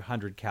extra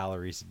 100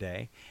 calories a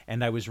day,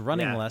 and I was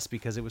running less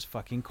because it was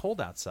fucking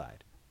cold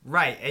outside.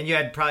 Right, and you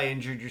had probably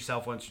injured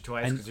yourself once or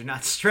twice because you're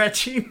not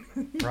stretching.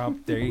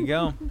 There you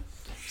go.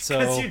 So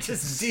because you're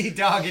just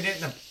D-dogging it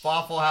in the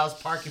Waffle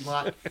House parking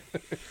lot.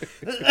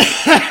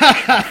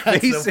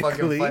 That's so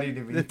fucking funny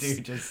to me,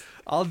 dude.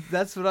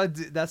 That's what I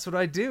do. That's what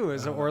I do.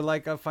 Or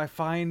like if I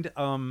find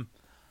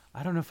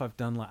I don't know if I've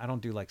done I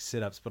don't do like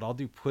sit-ups, but I'll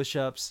do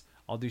push-ups,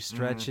 I'll do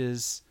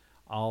stretches,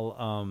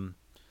 I'll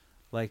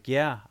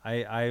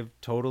I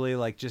totally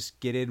like just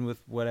get in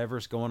with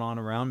whatever's going on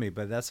around me.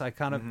 But that's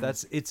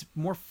it's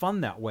more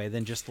fun that way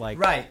than just like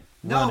running.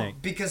 No,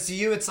 because to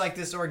you it's like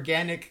this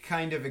organic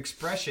kind of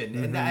expression,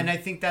 and I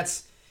think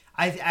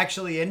I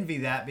actually envy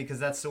that, because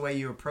that's the way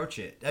you approach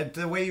it.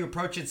 The way you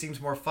approach it seems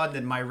more fun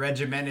than my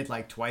regimented,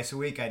 like twice a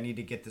week I need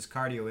to get this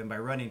cardio in by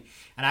running.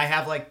 And I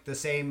have like the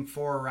same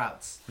 4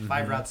 routes,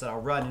 5 routes that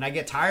I'll run, and I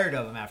get tired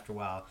of them after a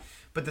while.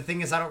 But the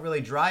thing is, I don't really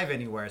drive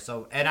anywhere.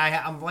 So, and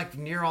I'm like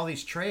near all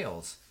these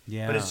trails.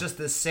 Yeah. But it's just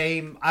the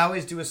same. I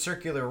always do a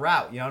circular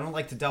route. I don't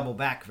like to double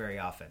back very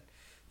often.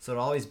 So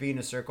it'll always be in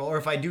a circle. Or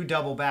if I do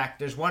double back,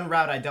 there's one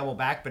route I double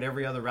back, but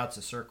every other route's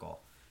a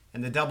circle.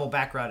 And the double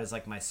back route is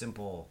like my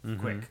simple,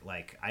 quick,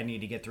 like I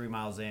need to get 3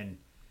 miles in.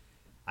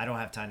 I don't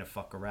have time to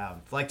fuck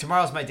around. Like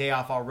tomorrow's my day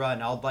off, I'll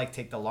run. I'll like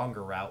take the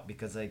longer route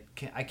because I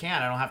can't.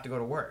 I don't have to go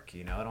to work.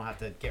 You know, I don't have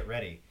to get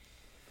ready.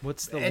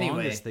 What's the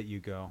longest that you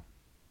go?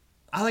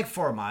 I like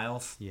 4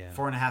 miles. Yeah.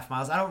 4.5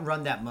 miles. I don't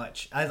run that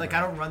much. I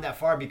don't run that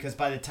far because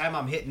by the time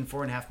I'm hitting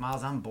 4.5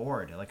 miles, I'm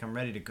bored. Like I'm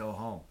ready to go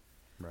home.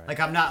 Right.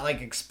 Like I'm not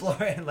like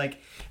exploring. Like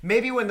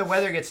maybe when the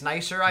weather gets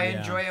nicer, I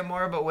enjoy it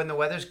more. But when the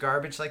weather's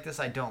garbage like this,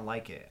 I don't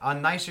like it.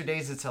 On nicer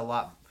days, it's a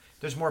lot.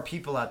 There's more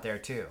people out there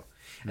too,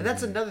 and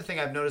that's another thing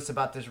I've noticed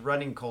about this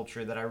running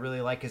culture that I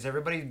really like is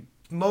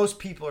most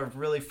people are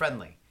really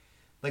friendly.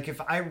 Like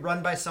if I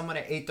run by someone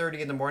at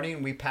 8:30 in the morning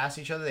and we pass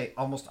each other, they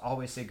almost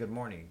always say good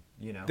morning.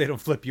 You know, they don't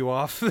flip you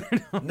off.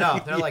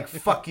 No, they're like,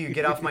 "Fuck you,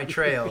 get off my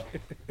trail."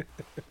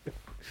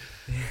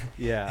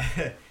 Yeah.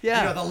 You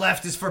know, the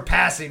left is for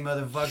passing,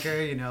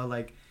 motherfucker. You know,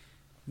 like,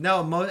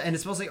 no, and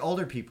it's mostly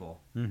older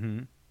people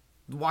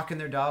walking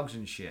their dogs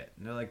and shit.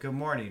 And they're like, "Good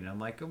morning." And I'm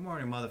like, "Good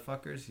morning,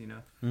 motherfuckers." You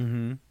know.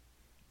 Mm-hmm.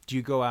 Do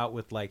you go out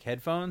with like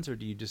headphones or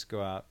do you just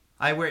go out?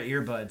 I wear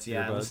earbuds.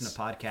 Yeah, I listen to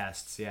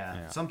podcasts.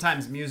 Yeah,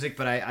 sometimes music,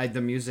 but I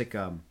the music.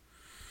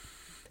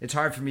 It's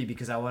hard for me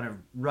because I want to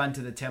run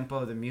to the tempo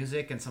of the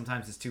music, and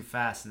sometimes it's too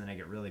fast, and then I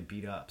get really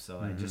beat up. So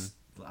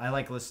I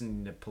like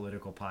listening to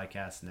political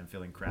podcasts and then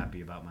feeling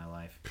crappy about my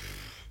life.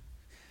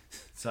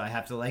 So I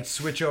have to like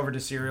switch over to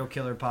serial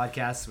killer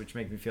podcasts, which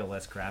make me feel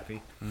less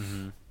crappy.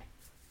 Mm-hmm.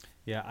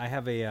 Yeah, I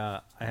have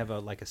a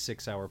like a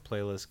 6-hour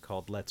playlist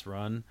called Let's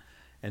Run,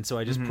 and so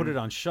I just put it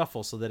on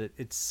shuffle so that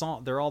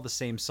they're all the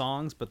same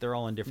songs, but they're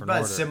all in different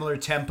order. But similar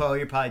tempo,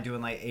 you're probably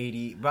doing like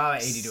 80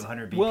 to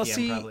 100 BPM. Well,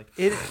 see, probably.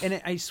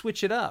 I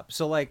switch it up.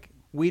 So like,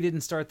 "We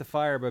Didn't Start the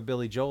Fire" by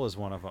Billy Joel is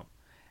one of them.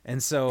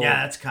 And so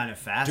yeah, that's kind of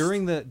fast.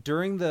 During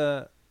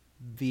the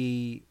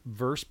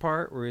verse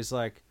part where he's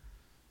like,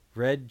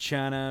 "Red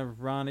China,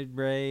 Ronnie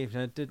Ray,"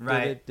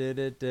 right,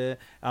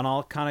 and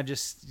I'll kind of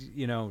just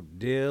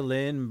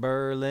Dylan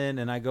Berlin,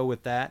 and I go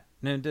with that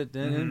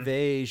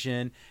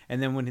invasion,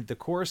 and then when the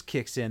chorus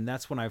kicks in,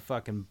 that's when I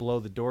fucking blow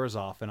the doors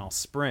off and I'll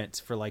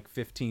sprint for like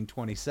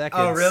 15-20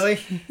 seconds. Oh, really?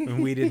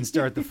 And "We Didn't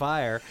Start the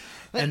Fire,"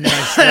 and then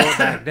I slow it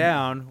back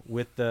down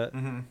with the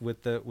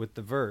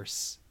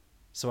verse.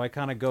 So I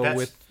kind of go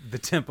with the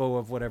tempo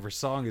of whatever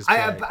song is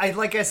playing. I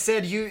like I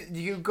said,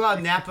 you go out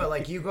in Napa,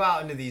 like you go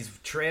out into these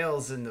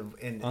trails in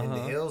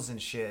the hills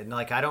and shit, and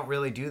like I don't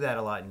really do that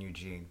a lot in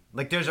Eugene.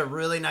 Like there's a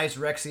really nice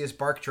Rexius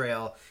Bark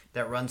Trail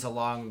that runs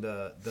along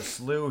the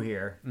slough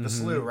here, the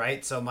slough,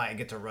 right? So I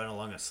get to run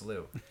along a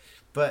slough,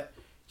 but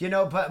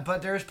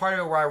but there's part of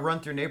it where I run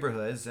through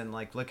neighborhoods and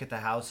like look at the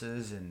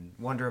houses and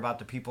wonder about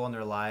the people in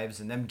their lives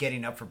and them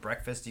getting up for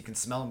breakfast. You can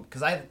smell them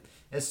because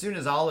as soon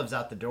as Olive's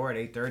out the door at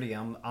 8:30,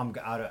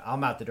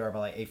 I'm out the door by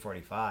like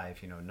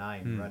 8:45,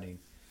 9 running,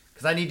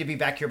 because I need to be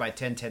back here by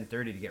 10:30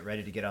 to get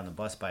ready to get on the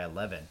bus by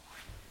 11,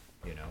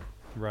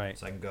 right,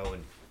 so I can go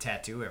and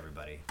tattoo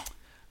everybody.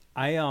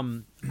 I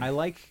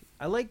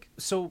like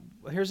so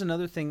here's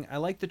another thing. I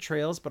like the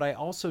trails, but I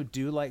also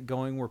do like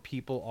going where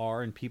people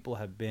are and people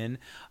have been.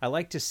 I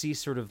like to see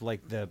sort of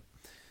like the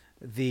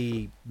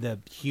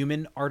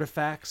human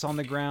artifacts on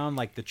the ground,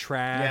 like the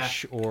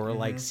trash, or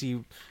like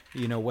see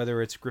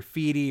whether it's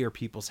graffiti or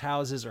people's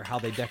houses or how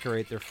they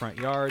decorate their front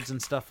yards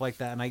and stuff like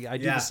that. And I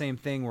do the same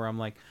thing where I'm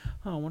like,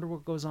 oh, I wonder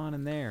what goes on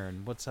in there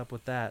and what's up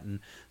with that.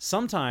 And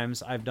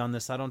sometimes I've done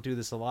this, I don't do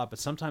this a lot, but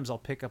sometimes I'll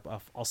pick up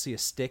I'll see a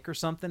stick or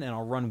something and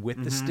I'll run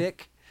with the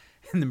stick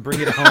and then bring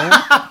it home.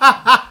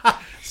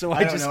 So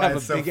I just have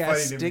a big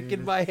ass stick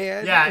in my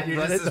hand. Yeah,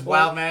 you're just this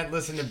wild man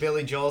listening to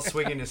Billy Joel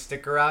swinging his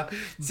stick around.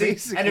 See,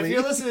 and if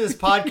you're listening to this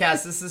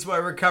podcast, this is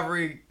what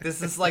recovery.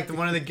 This is like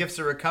one of the gifts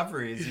of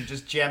recovery. Is you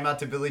just jam out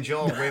to Billy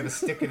Joel and wave a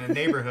stick in a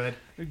neighborhood.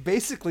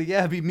 Basically, yeah,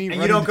 it'd be me.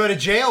 And you don't go to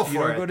jail for it. You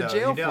don't go to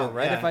jail for it,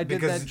 right? Yeah, if I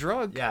did that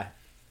drug, yeah.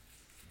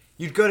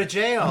 You'd go to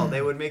jail.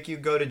 They would make you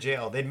go to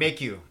jail. They'd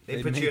make you.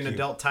 They'd put you in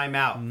adult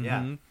timeout.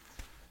 Yeah.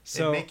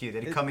 So they'd make you.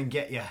 They'd come and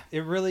get you.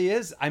 It really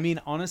is. I mean,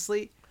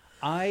 honestly,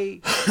 I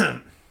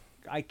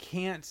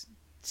can't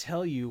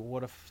tell you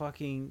what a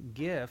fucking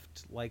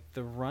gift like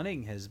the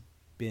running has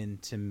been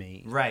to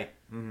me. Right.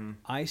 Mm-hmm.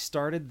 I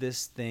started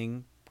this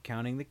thing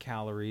counting the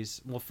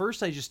calories. Well,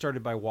 first I just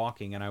started by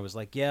walking, and I was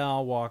like,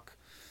 yeah,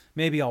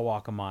 maybe I'll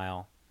walk a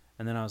mile.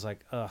 And then I was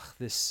like, ugh,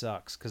 this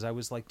sucks, because I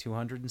was like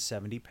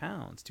 270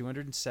 pounds,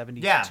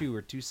 272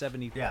 or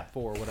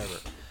 274, whatever.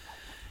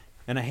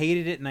 And I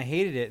hated it,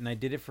 and I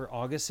did it for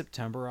August,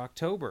 September,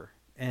 October.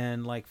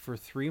 And like for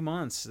 3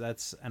 months,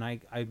 I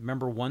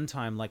remember one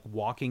time like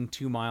walking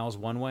 2 miles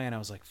one way, and I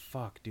was like,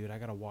 fuck, dude, I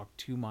gotta walk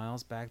 2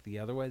 miles back the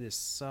other way. This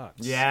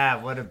sucks. Yeah,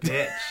 what a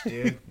bitch,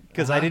 dude.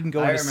 Because I didn't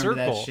go in a circle.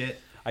 That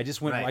shit. I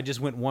just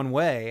went one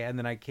way, and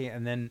then I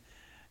can't,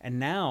 and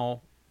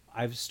now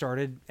I've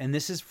started, and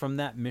this is from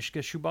that Mishka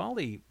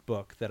Shubaly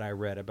book that I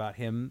read about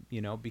him,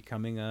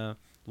 becoming a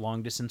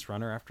long distance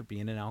runner after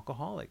being an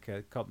alcoholic.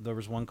 There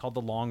was one called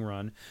The Long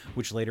Run,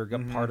 which later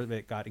got part of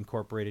it got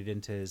incorporated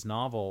into his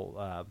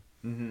novel.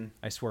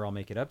 I Swear I'll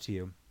Make It Up to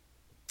You.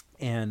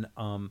 And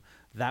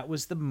that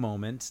was the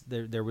moment.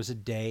 There was a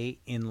day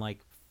in like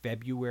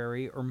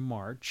February or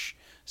March,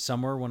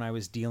 somewhere when I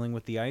was dealing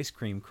with the ice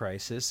cream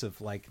crisis of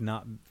like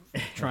not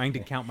trying to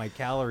count my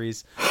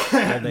calories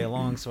all day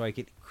long so I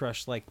could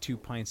crush like 2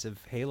 pints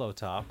of Halo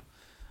Top.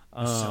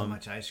 So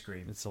much ice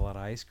cream. It's a lot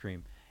of ice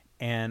cream.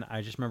 And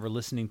I just remember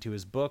listening to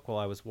his book while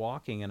I was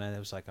walking, and I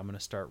was like, I'm going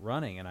to start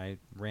running. And I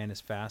ran as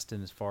fast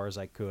and as far as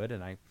I could,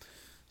 and I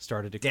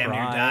started to cry. Damn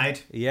near died.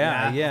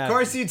 Yeah. Of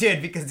course you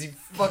did, because you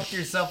fucked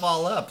yourself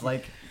all up.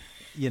 Like,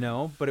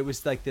 but it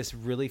was like this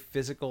really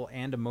physical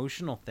and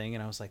emotional thing,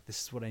 and I was like,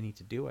 this is what I need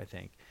to do, I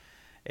think.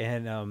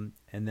 And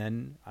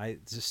then I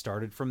just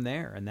started from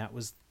there, and that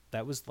was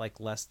like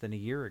less than a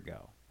year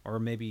ago, or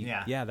maybe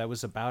that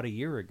was about a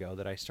year ago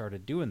that I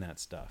started doing that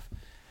stuff.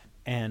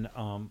 And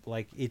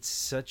like, it's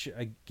such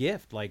a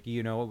gift. Like,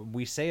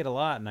 we say it a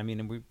lot, and I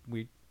mean,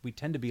 we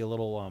tend to be a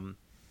little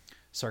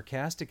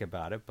sarcastic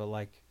about it, but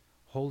like,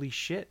 holy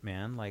shit,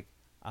 man, like,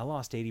 I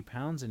lost 80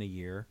 pounds in a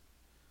year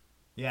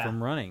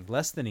from running,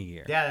 less than a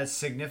year. Yeah, that's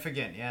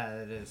significant. Yeah,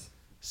 it is.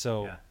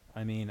 So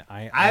I mean,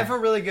 I have a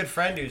really good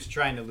friend who's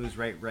trying to lose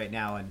weight right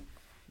now, and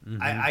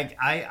mm-hmm.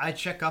 I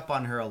check up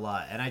on her a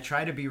lot, and I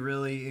try to be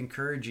really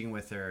encouraging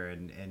with her,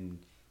 and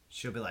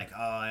she'll be like, oh,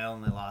 I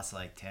only lost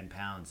like 10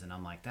 pounds. And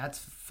I'm like, that's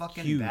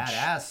fucking huge.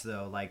 Badass,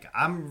 though. Like,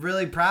 I'm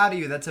really proud of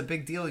you. That's a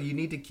big deal.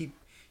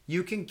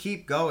 You can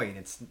keep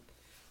going.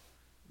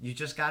 You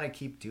just got to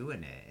keep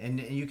doing it. And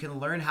you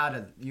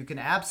can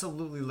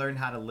absolutely learn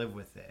how to live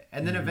with it.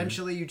 And then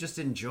eventually you just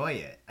enjoy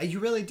it. You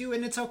really do.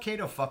 And it's okay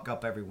to fuck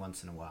up every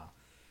once in a while.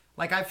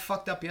 Like, I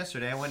fucked up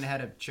yesterday. I went and had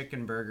a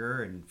chicken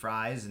burger and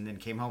fries, and then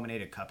came home and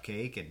ate a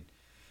cupcake, and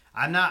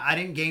I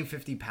didn't gain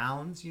 50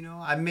 pounds,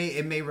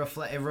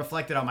 it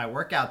reflected on my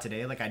workout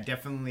today. Like, I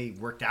definitely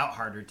worked out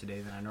harder today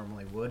than I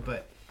normally would,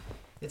 but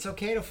it's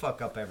okay to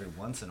fuck up every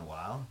once in a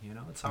while,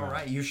 it's all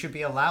right. You should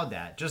be allowed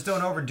that. Just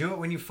don't overdo it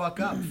when you fuck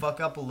up. Fuck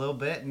up a little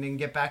bit and then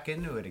get back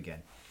into it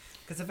again.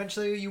 Because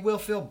eventually you will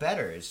feel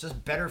better. It's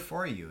just better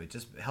for you. It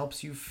just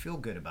helps you feel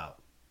good about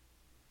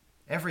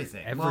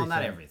everything. Well,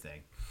 not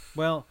everything.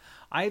 Well,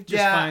 I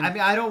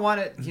don't want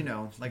it,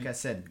 like I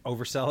said.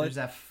 Oversell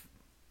it?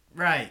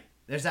 Right.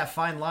 There's that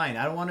fine line.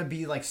 I don't want to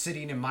be like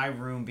sitting in my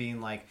room being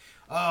like,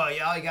 oh,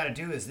 yeah, all you got to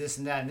do is this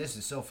and that, and this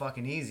is so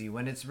fucking easy,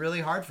 when it's really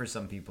hard for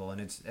some people.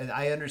 And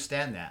I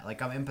understand that.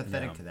 Like, I'm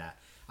empathetic to that.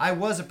 I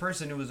was a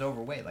person who was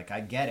overweight. Like, I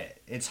get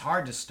it. It's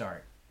hard to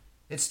start.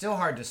 It's still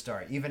hard to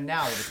start. Even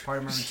now, it's part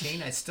of my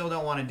routine. I still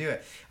don't want to do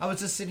it. I was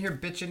just sitting here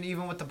bitching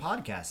even with the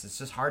podcast. It's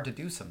just hard to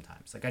do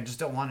sometimes. Like, I just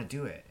don't want to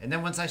do it. And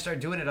then once I start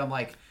doing it, I'm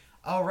like,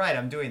 oh, right,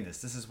 I'm doing this.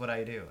 This is what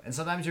I do. And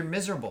sometimes you're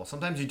miserable.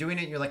 Sometimes you're doing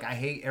it and you're like, I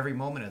hate every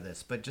moment of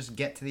this. But just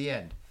get to the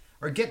end.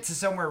 Or get to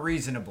somewhere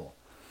reasonable.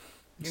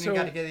 You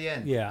got to get to the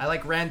end. Yeah. I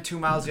ran 2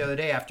 miles the other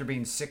day after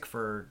being sick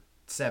for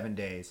 7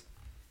 days.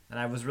 And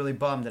I was really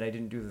bummed that I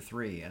didn't do the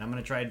 3. And I'm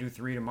going to try to do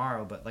 3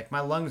 tomorrow. But like,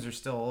 my lungs are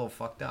still a little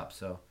fucked up.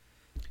 So,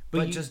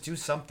 but just do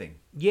something.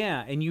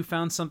 Yeah, and you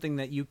found something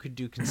that you could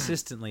do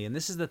consistently. And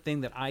this is the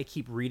thing that I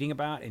keep reading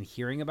about and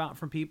hearing about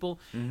from people,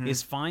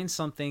 is find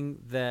something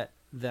that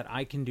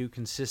I can do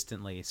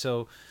consistently.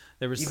 So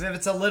there was, even if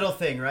it's a little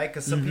thing, right?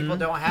 Because some people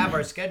don't have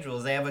our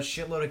schedules. They have a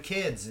shitload of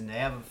kids, and they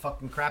have a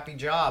fucking crappy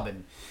job,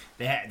 and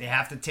they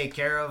have to take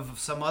care of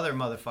some other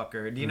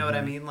motherfucker. Do you know what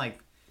I mean? Like,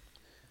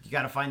 you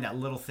got to find that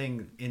little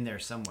thing in there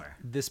somewhere.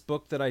 This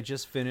book that I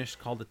just finished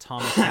called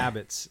Atomic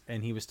Habits,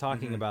 and he was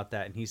talking about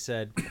that, and he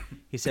said,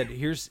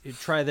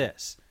 try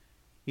this.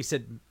 He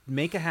said,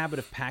 make a habit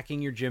of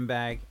packing your gym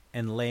bag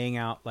and lay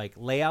out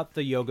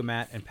the yoga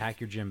mat and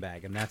pack your gym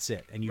bag, and that's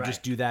it. And you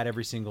just do that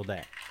every single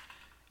day.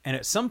 And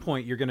at some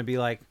point, you're going to be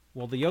like,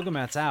 well, the yoga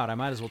mat's out. I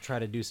might as well try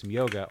to do some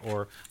yoga,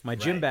 or my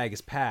gym bag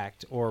is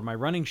packed, or my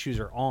running shoes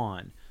are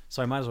on,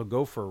 so I might as well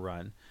go for a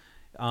run.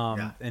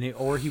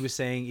 Or he was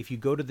saying, if you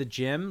go to the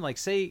gym, like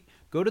say,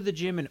 go to the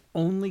gym and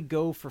only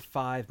go for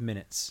 5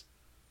 minutes.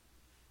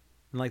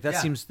 And like that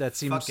seems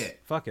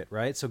fuck it,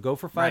 right? So go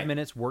for 5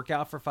 minutes, work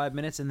out for 5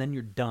 minutes, and then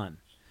you're done.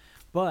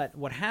 But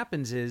what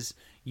happens is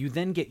you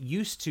then get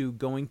used to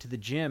going to the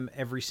gym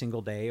every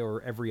single day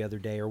or every other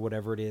day or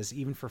whatever it is,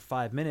 even for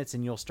 5 minutes,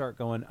 and you'll start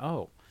going,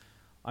 oh,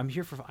 I'm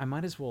here I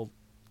might as well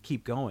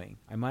keep going.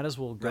 I might as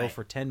well go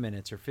for 10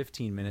 minutes or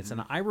 15 minutes.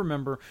 And I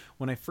remember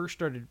when I first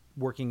started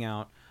working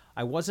out,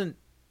 I wasn't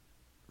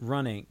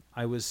running.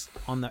 I was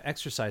on the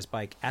exercise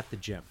bike at the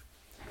gym.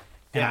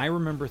 And I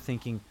remember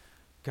thinking,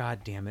 God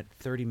damn it,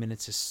 30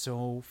 minutes is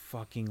so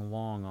fucking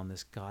long on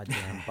this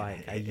goddamn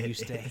bike. I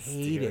used to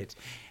hate it.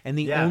 And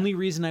the only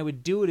reason I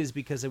would do it is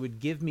because it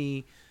would give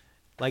me,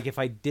 like, if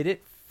I did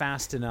it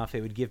fast enough, it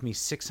would give me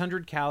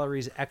 600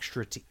 calories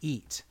extra to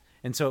eat.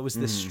 And so it was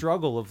this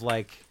struggle of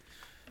like,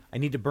 I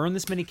need to burn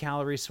this many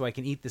calories so I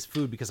can eat this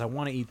food, because I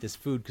want to eat this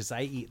food, because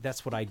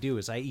that's what I do,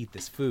 is I eat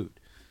this food.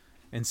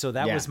 And so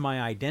that was my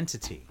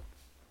identity.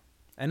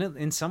 And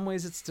in some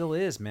ways it still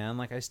is, man.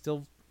 Like, I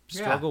still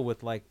struggle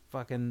with like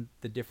fucking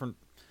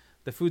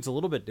the food's a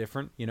little bit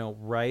different,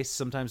 rice.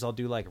 Sometimes I'll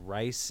do like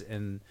rice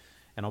and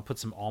and I'll put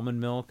some almond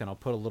milk, and I'll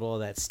put a little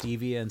of that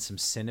stevia and some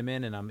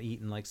cinnamon, and I'm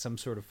eating like some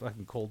sort of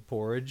fucking cold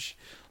porridge,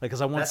 like,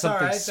 because I want That's all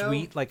something right,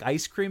 sweet, though. like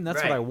ice cream.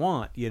 That's what Right. I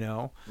want, you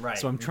know. Right.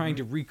 So I'm trying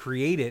to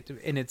recreate it,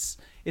 and it's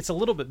a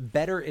little bit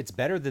better. It's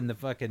better than the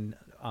fucking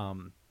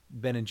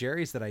Ben and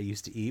Jerry's that I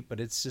used to eat, but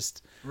it's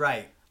just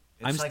Right.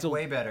 It's I'm like still-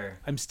 way better.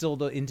 I'm still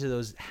into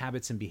those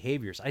habits and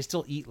behaviors. I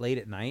still eat late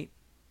at night.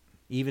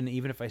 Even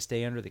if I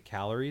stay under the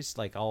calories,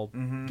 like I'll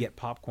get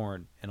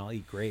popcorn and I'll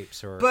eat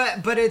grapes or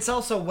But it's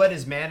also what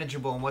is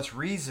manageable and what's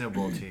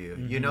reasonable to you.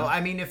 You know,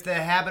 I mean, if the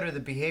habit or the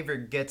behavior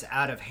gets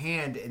out of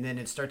hand and then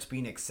it starts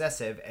being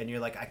excessive and you're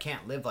like, I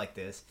can't live like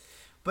this.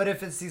 But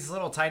if it's these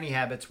little tiny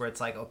habits where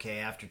it's like, okay,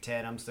 after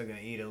 10, I'm still going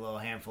to eat a little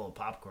handful of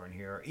popcorn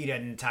here or eat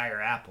an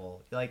entire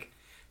apple. Like,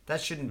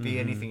 that shouldn't be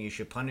anything you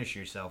should punish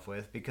yourself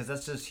with because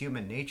that's just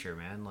human nature,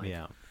 man. Like,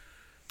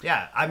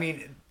 yeah, I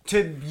mean,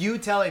 to you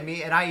telling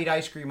me, and I eat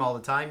ice cream all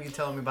the time, you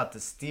telling me about the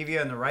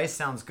stevia and the rice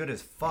sounds good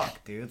as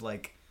fuck, dude.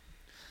 Like,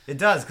 it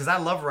does, because I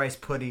love rice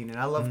pudding, and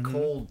I love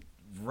cold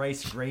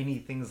rice grainy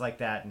things like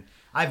that, and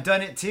I've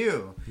done it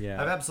too.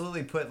 Yeah. I've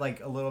absolutely put,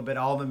 like, a little bit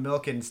of almond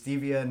milk and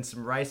stevia and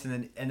some rice,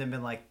 and then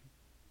been like,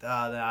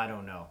 I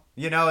don't know.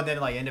 You know, and then,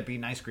 like, end up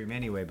eating ice cream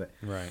anyway, but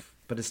right.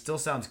 but it still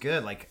sounds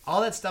good. Like, all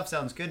that stuff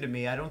sounds good to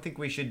me. I don't think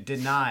we should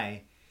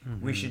deny.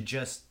 We should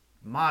just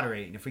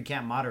moderate. And if we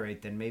can't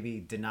moderate, then maybe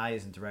deny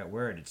isn't the right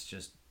word. It's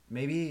just,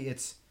 maybe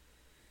it's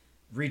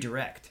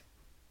redirect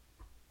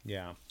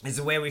Yeah. is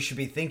the way we should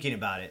be thinking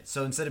about it.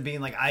 So instead of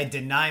being like, I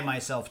deny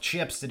myself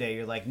chips today,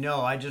 you're like,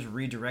 no, I just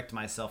redirect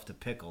myself to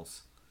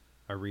pickles.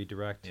 A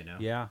redirect. You know?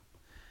 Yeah.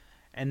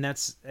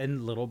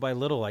 And little by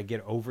little I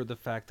get over the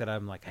fact that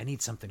I'm like, I need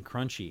something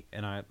crunchy,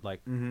 and I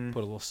like put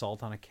a little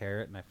salt on a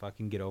carrot and I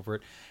fucking get over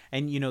it.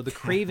 And you know, the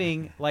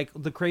craving, like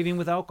the craving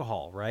with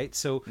alcohol, right?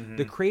 So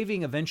the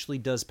craving eventually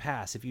does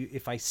pass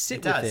if I sit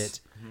It with does. it.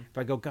 If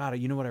I go, God,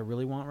 you know what I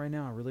really want right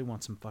now? I really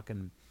want some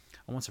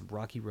I want some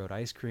Rocky Road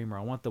ice cream, or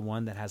I want the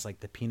one that has like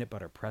the peanut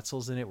butter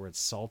pretzels in it where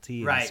it's salty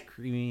and Right. it's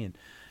creamy, and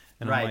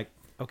I'm Right. like,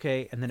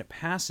 okay, and then it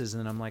passes,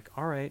 and then I'm like,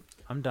 all right,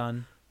 I'm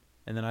done,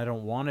 and then I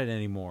don't want it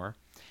anymore.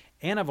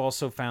 And I've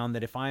also found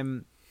that if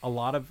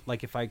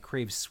if I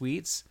crave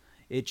sweets,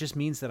 it just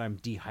means that I'm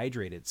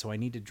dehydrated, so I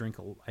need to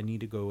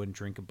go and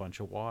drink a bunch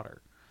of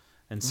water.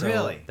 And so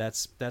Really?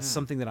 that's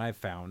something that I've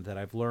found, that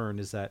I've learned,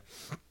 is that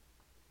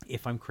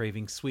if I'm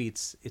craving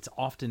sweets, it's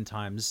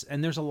oftentimes,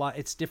 and there's a lot,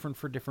 it's different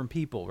for different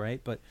people,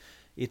 right? But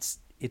it's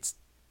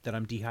that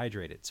I'm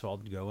dehydrated, so I'll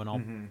go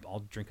and I'll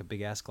drink a big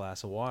ass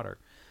glass of water,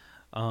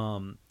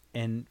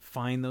 and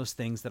find those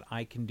things that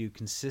I can do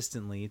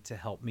consistently to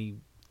help me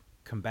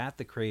combat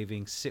the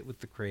cravings, sit with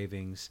the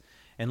cravings,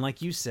 and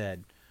like you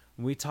said,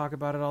 we talk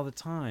about it all the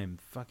time,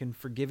 fucking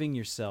forgiving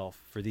yourself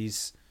for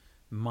these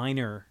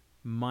minor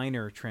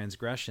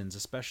transgressions,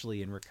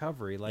 especially in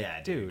recovery. Like,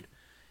 Yeah, dude,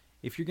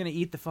 if you're gonna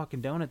eat the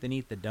fucking donut, then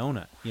eat the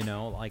donut, you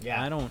know? Like,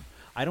 Yeah.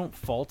 I don't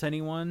fault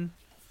anyone,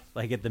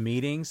 like, at the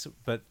meetings,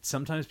 but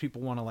sometimes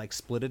people want to like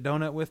split a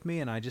donut with me,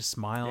 and I just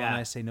smile and Yeah.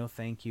 I say, no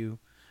thank you.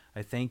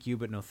 I thank you,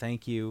 but no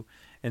thank you.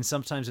 And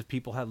sometimes if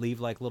people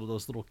leave like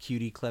those little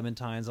cutie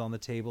clementines on the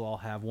table, I'll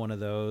have one of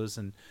those.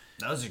 And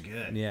Those are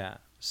good. yeah,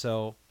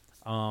 so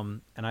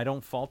and I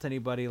don't fault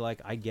anybody.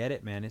 Like, I get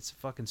it, man. It's a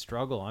fucking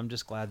struggle. I'm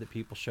just glad that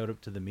people showed up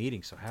to the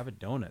meeting. So have a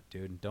donut,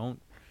 dude. And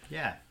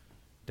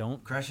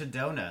don't Crush a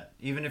donut.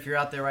 Even if you're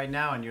out there right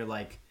now and you're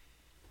like,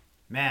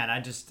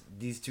 man,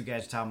 these two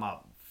guys are talking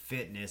about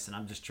fitness and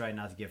I'm just trying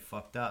not to get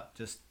fucked up.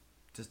 Just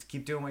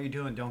keep doing what you're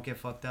doing. Don't get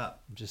fucked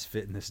up. just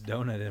fitting this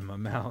donut in my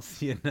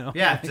mouth, you know?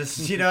 Yeah,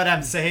 just, you know what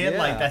I'm saying? Yeah.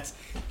 Like, that's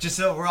just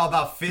so we're all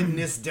about fitting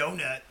this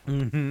donut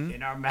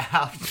in our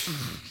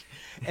mouth.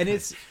 And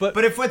it's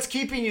But if what's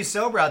keeping you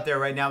sober out there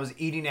right now is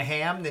eating a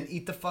ham, then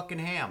eat the fucking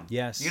ham.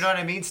 Yes. You know what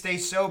I mean? Stay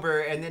sober,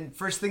 and then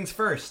first things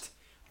first.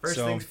 First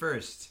So- things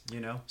first, you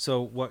know? So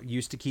what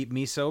used to keep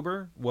me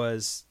sober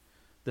was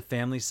the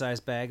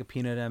family-sized bag of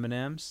peanut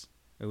M&Ms.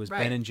 It was Right.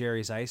 Ben and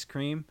Jerry's ice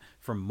cream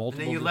from And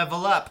multiple. then you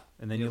level up.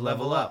 And then you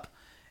level up.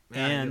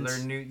 Yeah,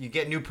 And- you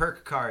get new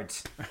perk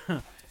cards.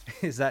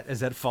 Is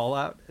that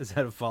Fallout? Is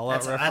that a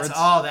Fallout reference? That's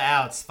all the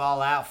outs.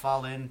 Fall out,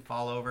 fall in,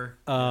 fall over.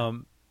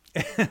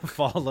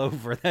 Fall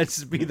over. That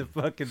should be the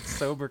fucking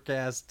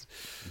Sobercast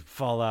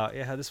Fallout.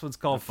 Yeah, this one's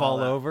called Fall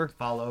Fallout. Over.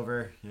 Fall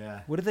over,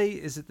 yeah. What are they?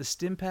 Is it the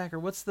Stim Pack, or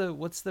what's the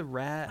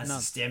rat? That's No,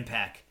 the stim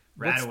pack.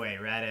 What's- Radaway,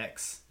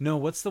 Radex. no,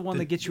 what's the one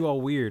that gets you all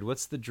weird?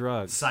 What's the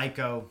drug?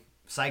 Psycho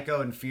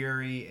and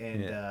Fury,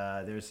 and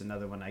there's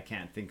another one I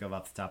can't think of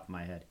off the top of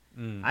my head.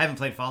 I haven't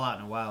played Fallout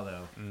in a while,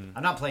 though.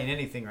 I'm not playing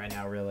anything right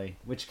now, really,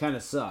 which kind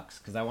of sucks,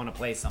 because I want to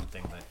play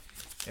something, but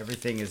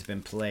everything has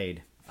been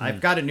played. I've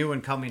got a new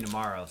one coming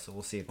tomorrow, so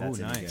we'll see if Oh, that's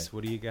any nice. good.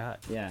 What do you got?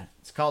 Yeah,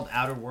 it's called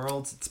Outer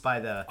Worlds. It's by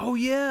the... Oh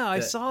yeah, I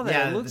the- saw that.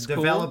 Yeah, It looks the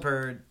cool.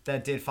 developer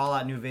that did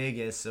Fallout New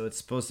Vegas, so it's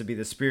supposed to be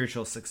the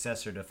spiritual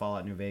successor to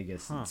Fallout New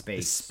Vegas in The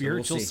space. So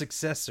spiritual we'll see.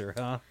 successor,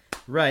 huh?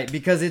 Right,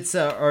 because it's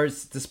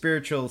it's the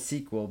spiritual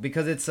sequel,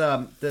 because it's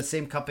the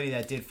same company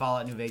that did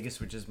Fallout New Vegas,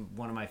 which is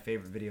one of my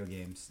favorite video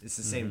games. It's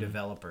the same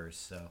developers,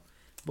 so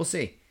we'll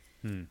see.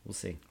 We'll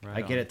see. Right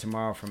I get on. it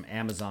tomorrow from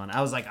Amazon.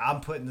 I was like,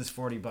 I'm putting this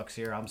 $40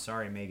 here. I'm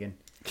sorry, Megan.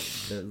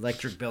 The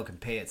electric bill can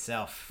pay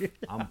itself.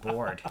 I'm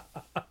bored.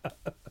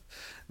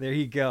 There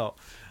you go.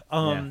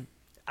 Man,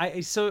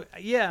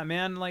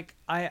 like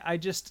I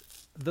just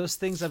those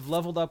things I've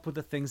leveled up with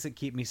the things that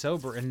keep me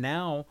sober, and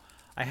now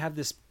I have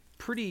this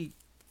pretty.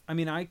 I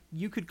mean,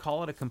 you could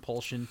call it a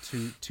compulsion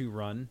to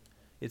run.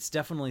 It's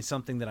definitely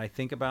something that I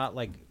think about.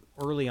 Like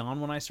early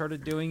on when I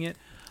started doing it,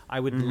 I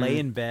would lay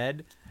in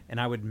bed and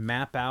I would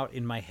map out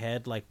in my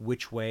head like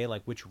which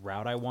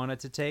route I wanted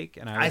to take,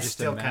 and I would just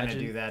still kind of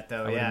do that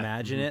though. I would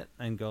imagine it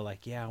and go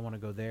like, yeah, I want to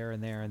go there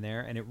and there and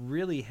there, and it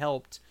really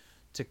helped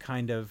to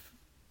kind of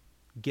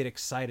get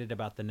excited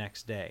about the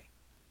next day.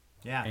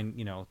 Yeah. And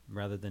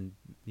rather than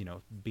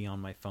be on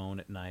my phone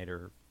at night,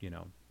 or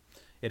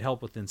it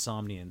helped with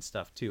insomnia and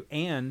stuff too.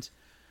 And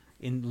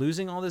in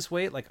losing all this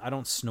weight, like I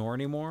don't snore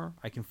anymore.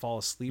 I can fall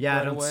asleep right away.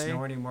 Yeah, I don't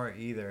snore anymore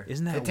either.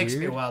 Isn't that It takes me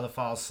a weird? while to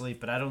fall asleep,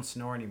 but I don't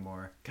snore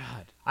anymore.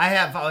 God. I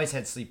have always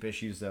had sleep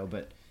issues though,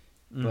 but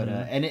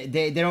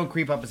they don't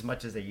creep up as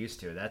much as they used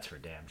to. That's for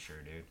damn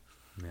sure, dude.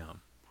 Yeah.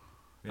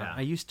 Yeah.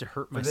 I used to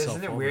hurt But myself.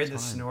 isn't it all weird the the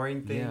time.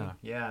 snoring thing? Yeah.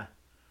 Yeah.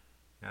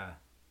 Yeah.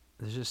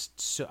 There's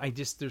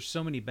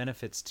so many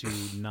benefits to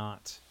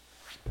not.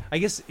 I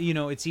guess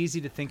it's easy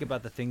to think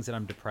about the things that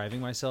I'm depriving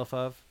myself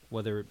of,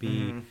 whether it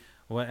be,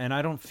 and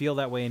I don't feel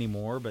that way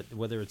anymore. But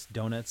whether it's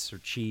donuts or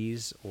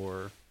cheese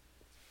or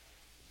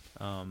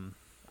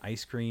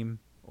ice cream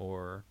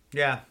or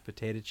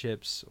potato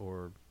chips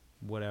or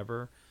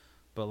whatever,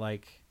 but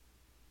like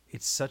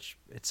it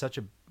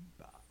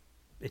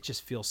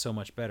just feels so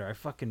much better. I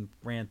fucking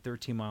ran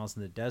 13 miles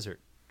in the desert.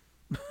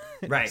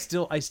 Right.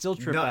 I still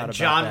trip out about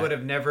John that. would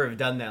have never have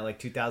done that. Like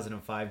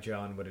 2005,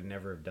 John would have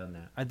never have done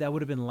that. That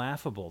would have been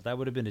laughable. That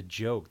would have been a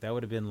joke. That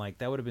would have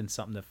been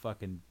something that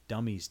fucking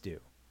dummies do.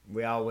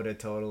 We all would have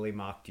totally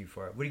mocked you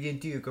for it. What are you gonna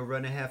do? Go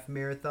run a half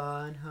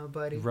marathon, huh,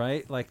 buddy?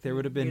 Right? Like there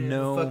would have been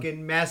no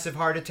fucking massive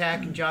heart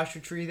attack in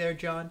Joshua Tree there,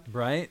 John.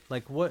 Right?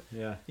 Like what?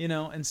 Yeah.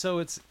 And so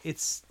it's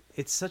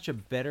such a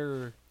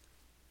better.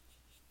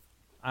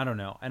 I don't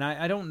know, and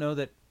I don't know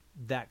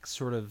that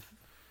sort of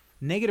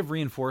negative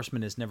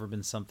reinforcement has never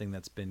been something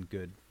that's been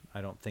good.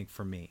 I don't think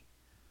for me.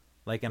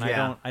 Like, and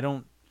Yeah. I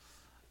don't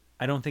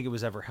think it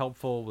was ever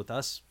helpful with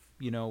us,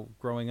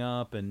 growing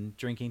up and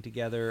drinking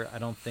together. I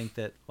don't think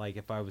that, like,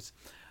 if I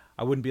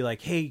wouldn't be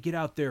like, hey, get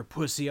out there,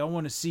 pussy. I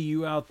want to see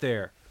you out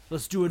there.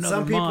 Let's do another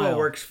Some people mile. it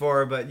works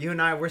for, but you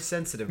and I, we're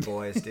sensitive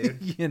boys,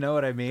 dude. You know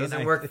what I mean?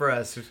 Doesn't work for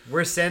us.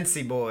 We're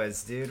sensy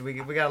boys, dude. We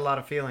got a lot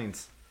of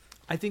feelings.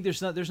 I think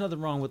there's nothing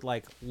wrong with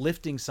like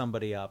lifting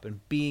somebody up and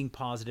being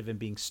positive and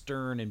being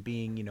stern and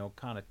being,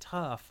 kind of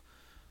tough.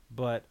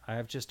 But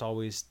I've just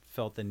always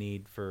felt the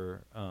need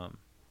for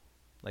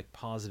like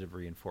positive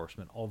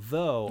reinforcement.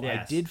 Although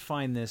Yes. I did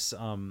find this,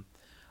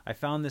 I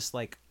found this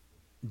like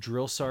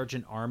drill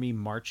sergeant army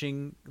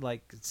marching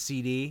like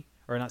CD,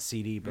 or not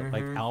CD, but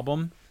like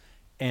album.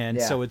 And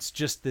Yeah. so it's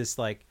just this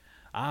like,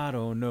 I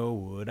don't know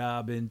what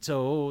I've been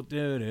told.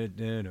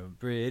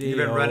 Pretty You've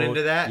been running old.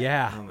 to that?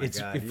 Yeah. Oh my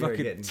God.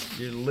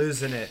 You're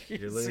losing it.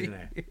 You're losing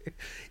it.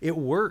 It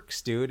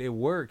works, dude. It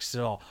works.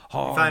 So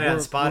You find it on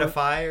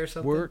Spotify or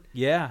something?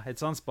 Yeah,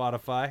 it's on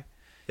Spotify.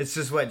 It's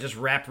just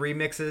rap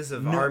remixes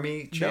of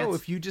Army chants? No,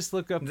 if you just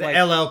look up The like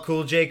LL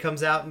Cool J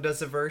comes out and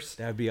does a verse?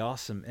 that'd be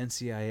awesome.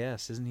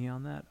 NCIS, isn't he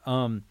on that?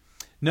 I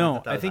No,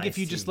 thought that I was think if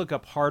you Ice-T. just look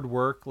up hard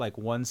work like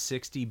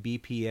 160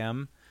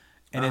 BPM,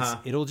 and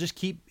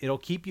it'll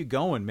keep you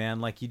going, man.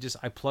 Like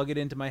I plug it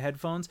into my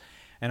headphones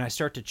and I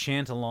start to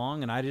chant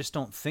along, and I just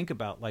don't think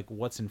about like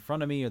what's in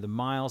front of me or the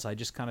miles. I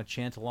just kind of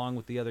chant along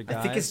with the other guys.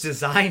 I think it's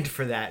designed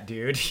for that,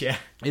 dude. Yeah.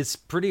 It's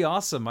pretty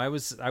awesome. I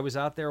was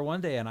out there one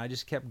day and I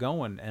just kept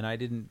going, and I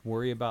didn't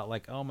worry about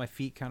like, oh, my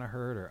feet kind of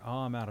hurt, or oh,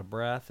 I'm out of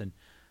breath, and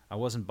I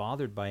wasn't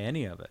bothered by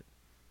any of it.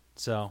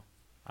 So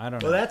I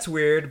don't know. Well, that's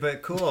weird,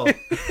 but cool.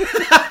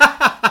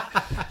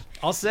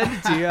 I'll send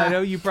it to you. I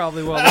know you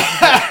probably won't listen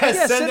to it.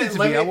 Yeah, send it to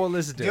me. I won't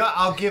listen to it.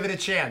 I'll give it a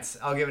chance.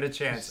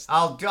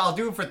 I'll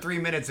do it for 3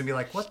 minutes and be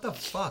like, what the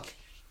fuck?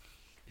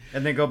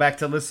 And then go back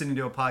to listening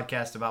to a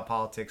podcast about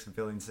politics and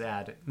feeling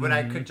sad. When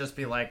I could just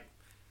be like,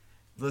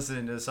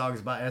 listening to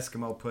songs about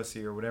Eskimo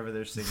pussy or whatever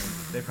they're singing.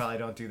 They probably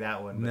don't do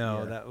that one. But No,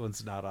 yeah. that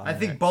one's not on I there.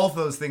 think both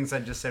those things I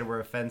just said were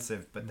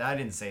offensive, but I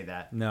didn't say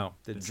that. No,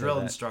 The didn't say drill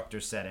that. instructor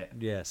said it.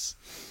 Yes.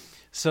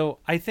 So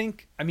I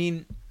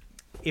mean,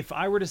 if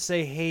I were to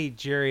say, hey,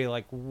 Jerry,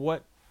 like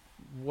what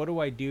do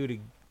I do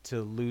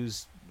to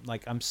lose,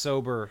 like I'm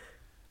sober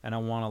and I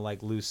want to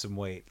like lose some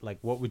weight. Like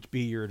what would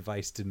be your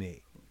advice to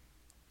me?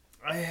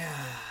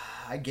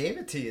 I gave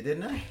it to you,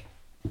 didn't I?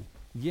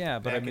 Yeah,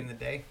 but Back in the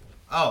day.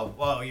 Oh,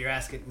 well, you're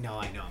asking. No,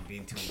 I know I'm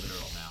being too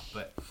literal now,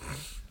 but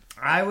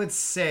I would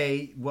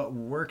say what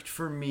worked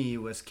for me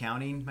was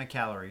counting my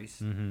calories.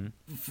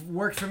 Mm-hmm.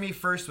 Worked for me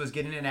first was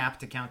getting an app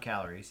to count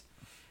calories,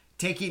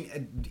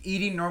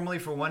 eating normally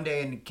for one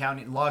day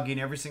and logging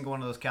every single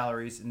one of those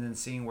calories, and then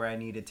seeing where I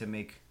needed to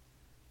make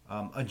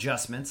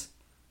adjustments.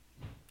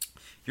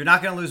 You're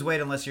not going to lose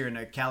weight unless you're in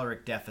a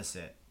caloric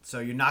deficit. So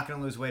you're not going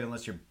to lose weight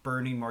unless you're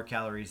burning more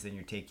calories than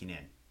you're taking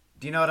in.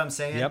 Do you know what I'm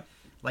saying? Yep.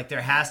 Like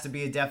there has to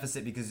be a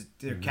deficit because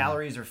their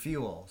calories are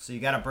fuel. So you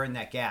got to burn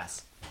that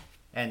gas.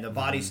 And the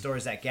body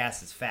stores that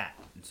gas as fat.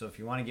 And so if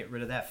you want to get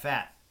rid of that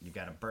fat, you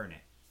got to burn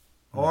it.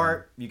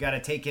 Or you got to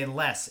take in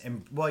less.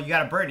 And well, you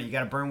got to burn it. You got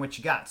to burn what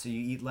you got. So you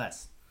eat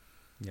less.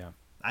 Yeah.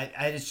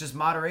 It's just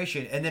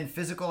moderation. And then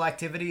physical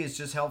activity is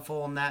just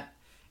helpful in that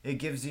it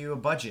gives you a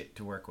budget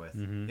to work with.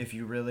 If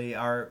you really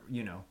are,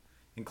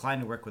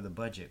 inclined to work with a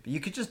budget. But you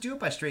could just do it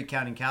by straight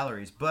counting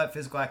calories. But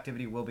physical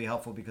activity will be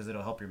helpful because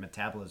it'll help your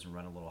metabolism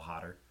run a little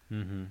hotter.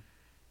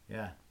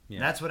 Yeah.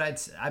 That's what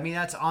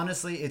that's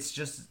honestly, it's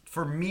just,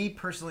 for me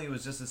personally, it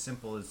was just as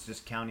simple as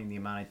just counting the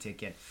amount I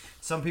take in.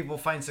 Some people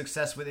find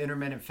success with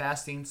intermittent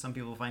fasting. Some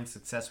people find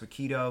success with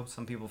keto.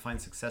 Some people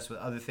find success with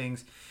other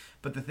things.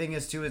 But the thing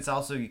is, too, it's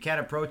also, you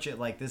can't approach it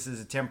like this is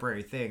a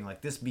temporary thing.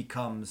 Like, this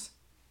becomes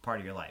part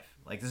of your life.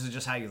 Like, this is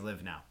just how you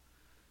live now.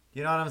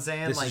 You know what I'm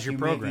saying? This like, is your you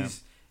program.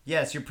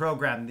 It's your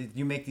program.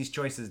 You make these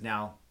choices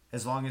now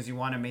as long as you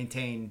want to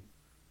maintain,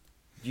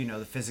 the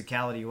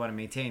physicality you want to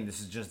maintain.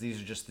 These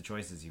are just the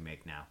choices you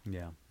make now.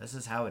 Yeah. This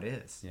is how it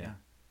is. Yeah.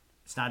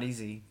 It's not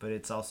easy, but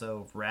it's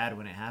also rad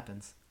when it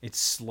happens. It's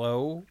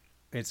slow.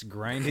 It's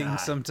grinding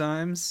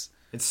sometimes.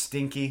 It's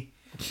stinky.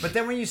 But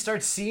then when you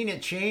start seeing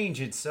it change,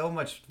 it's so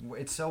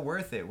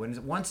worth it.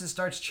 Once it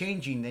starts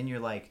changing, then you're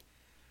like,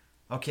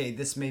 okay,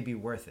 this may be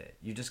worth it.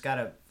 You just got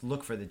to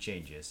look for the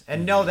changes.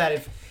 And know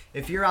that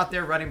if you're out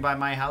there running by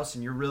my house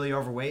and you're really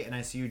overweight and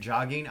I see you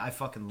jogging, I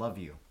fucking love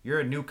you. You're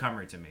a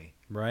newcomer to me.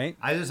 Right?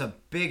 There's a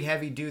big,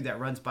 heavy dude that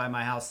runs by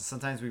my house. And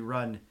sometimes we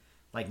run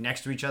like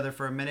next to each other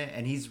for a minute,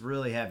 and he's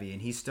really heavy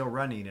and he's still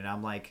running. And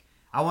I'm like,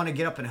 I want to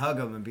get up and hug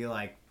him and be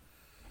like,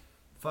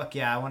 fuck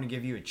yeah, I want to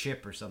give you a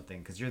chip or something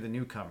because you're the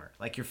newcomer.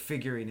 Like, you're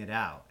figuring it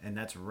out, and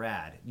that's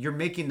rad. You're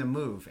making the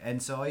move,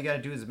 and so all you got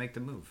to do is make the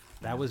move.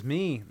 That was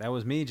me.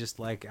 just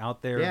like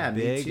out there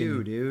big. Me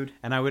too, dude.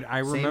 And I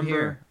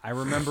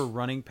remember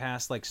running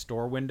past like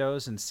store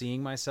windows and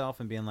seeing myself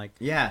and being like,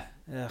 yeah,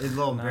 a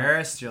little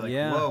embarrassed. You're like,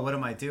 whoa, what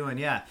am I doing?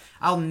 Yeah.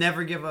 I'll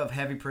never give a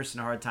heavy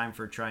person a hard time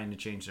for trying to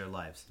change their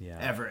lives. Yeah.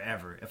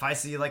 Ever. If I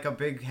see like a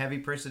big heavy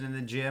person in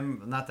the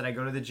gym, not that I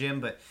go to the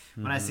gym, but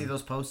when I see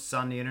those posts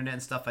on the internet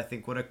and stuff, I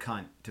think, what a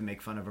cunt to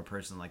make fun of a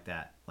person like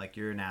that. Like,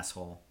 you're an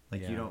asshole.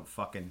 Like, you don't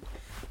fucking,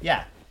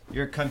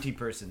 you're a cunty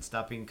person.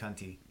 Stop being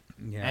cunty.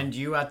 Yeah. And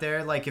you out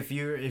there, like, if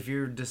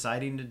you're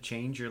deciding to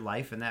change your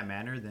life in that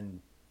manner,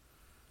 then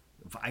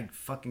I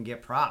fucking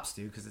get props,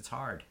 dude, because it's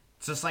hard.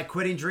 It's just like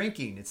quitting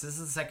drinking. This is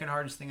the second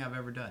hardest thing I've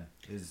ever done,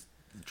 is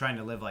trying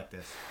to live like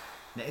this.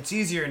 It's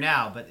easier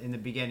now, but in the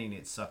beginning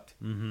it sucked.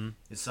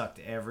 It sucked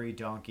every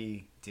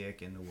donkey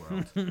dick in the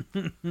world.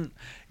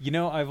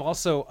 I've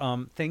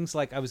also things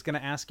like, I was going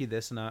to ask you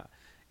this, and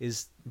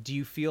do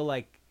you feel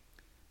like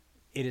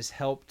it has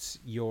helped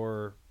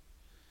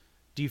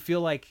do you feel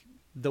like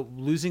the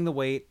losing the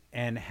weight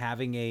and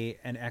having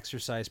an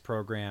exercise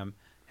program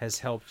has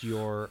helped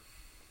your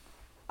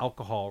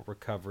alcohol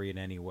recovery in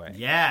any way?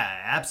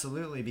 Yeah,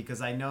 absolutely.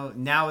 Because I know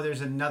now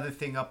there's another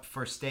thing up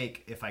for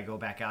stake if I go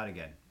back out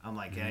again. I'm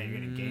like, yeah, you're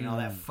going to gain all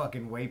that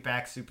fucking weight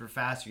back super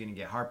fast. You're going to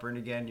get heartburn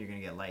again. You're going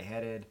to get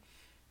lightheaded.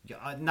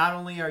 Not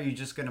only are you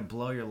just going to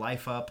blow your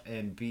life up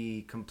and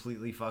be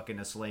completely fucking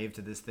a slave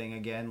to this thing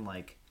again,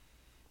 like,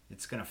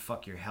 it's going to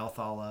fuck your health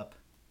all up.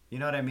 You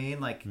know what I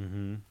mean? Like,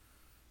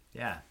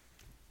 yeah.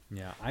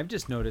 Yeah, I've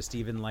just noticed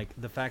even like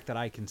the fact that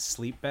I can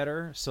sleep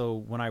better. So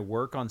when I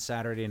work on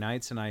Saturday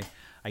nights and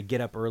I get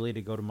up early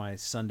to go to my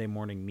Sunday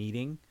morning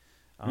meeting,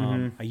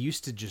 I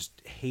used to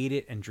just hate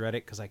it and dread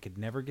it because I could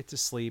never get to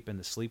sleep and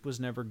the sleep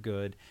was never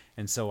good.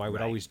 And so I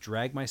would always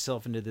drag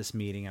myself into this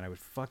meeting and I would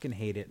fucking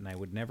hate it and I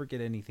would never get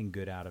anything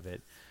good out of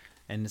it.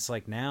 And it's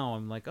like now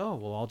I'm like, oh,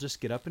 well, I'll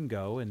just get up and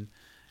go. And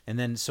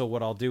then so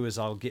what I'll do is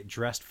I'll get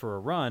dressed for a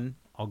run.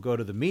 I'll go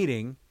to the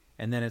meeting.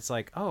 And then it's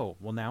like, oh,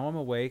 well, now I'm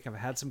awake. I've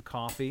had some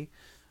coffee.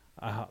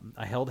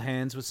 I held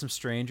hands with some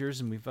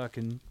strangers, and we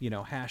fucking,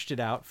 hashed it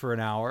out for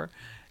an hour.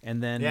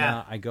 And then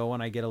I go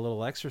and I get a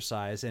little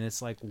exercise, and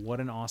it's like,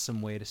 what an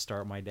awesome way to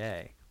start my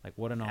day. Like,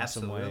 what an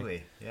awesome way.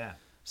 Absolutely, yeah.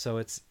 So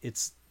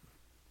it's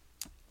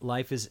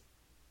life is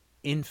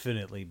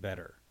infinitely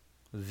better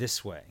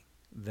this way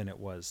than it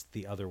was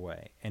the other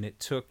way. And it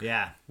took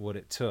what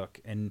it took.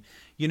 And,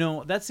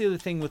 that's the other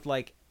thing with,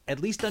 like, at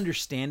least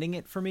understanding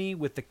it for me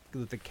with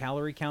the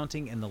calorie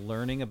counting and the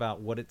learning about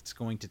what it's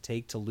going to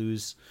take to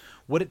lose,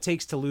 what it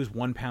takes to lose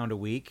 1 pound a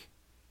week,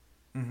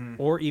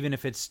 or even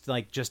if it's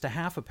like just a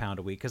half a pound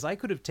a week. Because I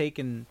could have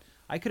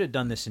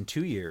done this in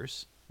 2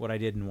 years, what I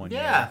did in 1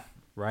 year,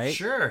 right?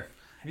 Sure,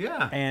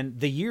 yeah. And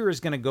the year is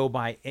going to go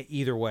by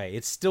either way.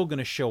 It's still going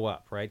to show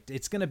up, right?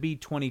 It's going to be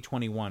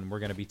 2021. We're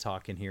going to be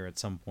talking here at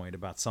some point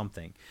about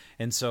something.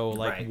 And so,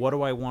 like, what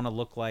do I want to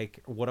look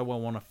like? What do I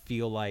want to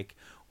feel like?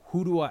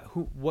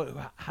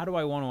 How do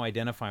I want to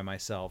identify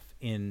myself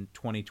in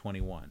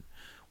 2021?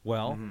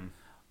 Well,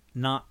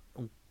 not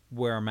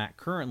where I'm at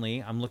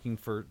currently. I'm looking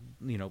for,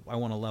 I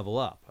want to level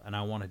up and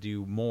I want to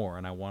do more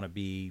and I want to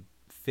be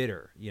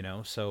fitter,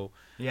 So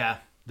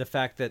the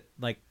fact that,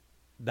 like,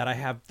 that I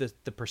have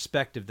the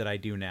perspective that I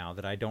do now,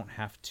 that I don't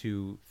have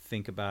to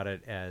think about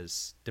it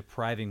as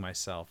depriving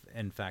myself.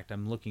 In fact,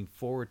 I'm looking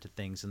forward to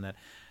things, and that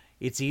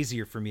it's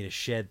easier for me to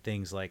shed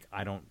things like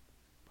I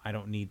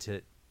don't need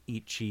to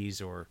eat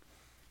cheese, or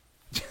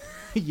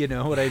you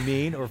know what I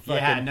mean, or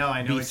fucking I know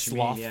be what you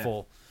mean, yeah.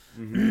 slothful.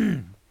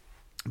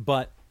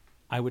 But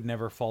I would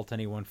never fault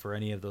anyone for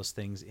any of those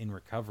things in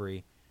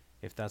recovery.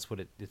 If that's what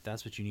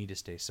you need to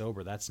stay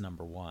sober, that's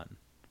number one.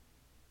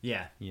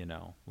 Yeah. You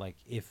know, like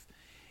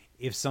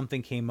if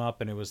something came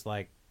up and it was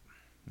like,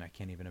 I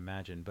can't even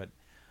imagine,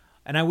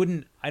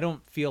 and I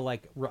don't feel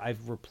like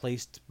I've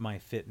replaced my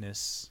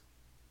fitness.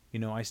 You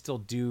know, I still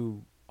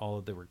do all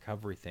of the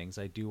recovery things.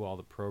 I do all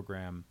the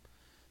program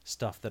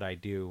stuff that I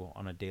do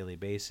on a daily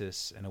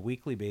basis and a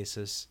weekly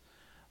basis.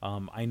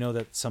 I know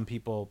that some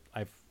people,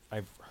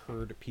 I've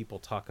heard people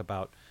talk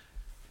about,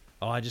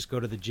 oh, I just go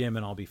to the gym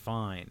and I'll be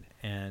fine.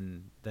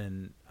 And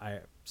then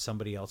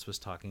somebody else was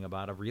talking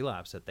about a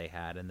relapse that they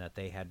had, and that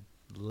they had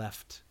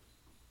left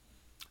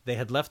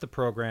the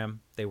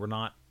program. They were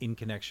not in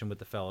connection with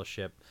the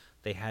fellowship.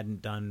 They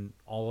hadn't done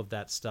all of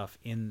that stuff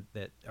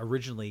that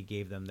originally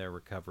gave them their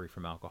recovery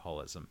from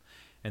alcoholism,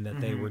 and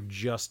that they were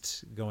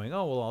just going,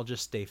 oh, well, I'll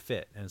just stay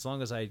fit. And as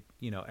long as I,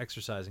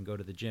 exercise and go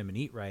to the gym and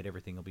eat right,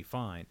 everything will be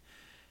fine.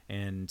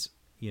 And,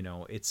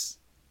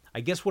 I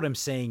guess what I'm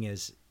saying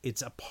is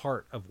it's a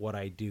part of what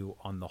I do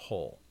on the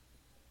whole.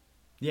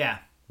 Yeah.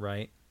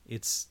 Right?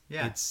 It's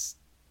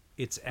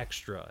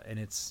extra, and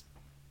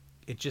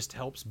it just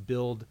helps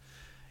build.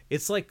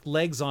 It's like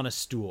legs on a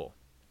stool.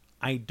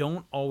 I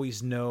don't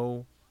always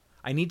know.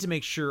 I need to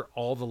make sure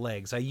all the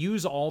legs. I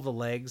use all the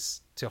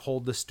legs to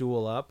hold the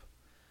stool up.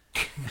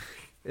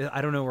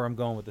 I don't know where I'm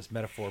going with this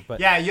metaphor, but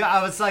yeah,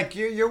 I was like,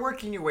 you're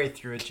working your way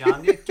through it,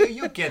 John.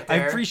 You'll get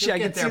there. I appreciate.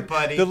 You'll get there,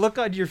 buddy. The look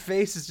on your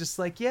face is just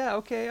like, yeah,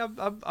 okay.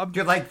 I'm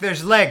You're like,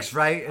 there's legs,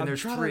 right? And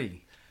there's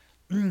three.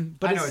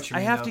 But I know what you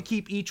mean. I have to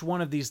keep each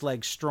one of these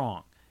legs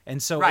strong,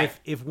 and so right.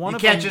 if one you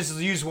of can't them, just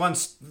use one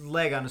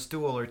leg on a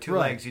stool or two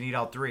legs. You need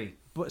all three.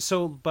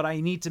 But I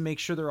need to make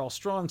sure they're all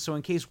strong. So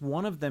in case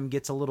one of them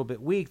gets a little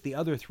bit weak, the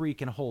other three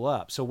can hold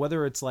up. So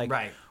whether it's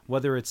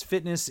whether it's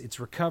fitness, it's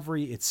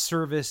recovery, it's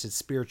service, it's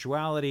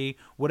spirituality,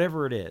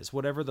 whatever it is,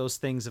 whatever those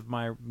things of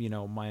my,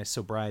 my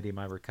sobriety,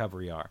 my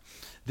recovery are,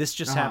 this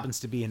just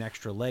happens to be an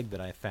extra leg that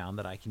I found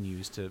that I can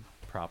use to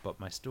prop up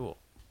my stool.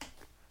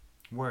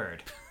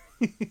 Word.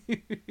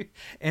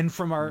 And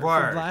from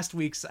last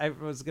week's, I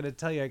was going to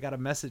tell you, I got a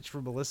message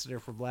from a listener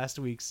from last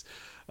week's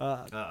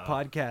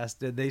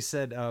podcast, and they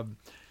said,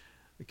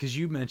 because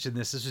you mentioned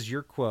this was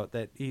your quote,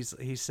 that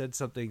he said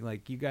something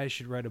like, you guys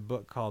should write a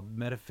book called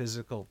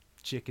Metaphysical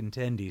Chicken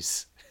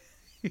Tendies.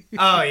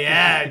 Oh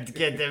yeah,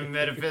 get them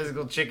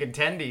metaphysical chicken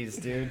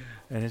tendies, dude.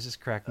 And it just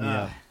cracked me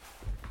up.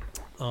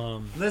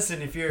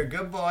 Listen, if you're a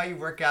good boy, you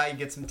work out, you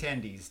get some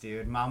tendies,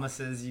 dude. Mama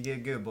says you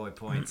get good boy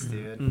points,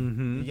 dude.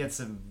 Mm-hmm. You get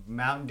some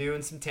Mountain Dew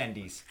and some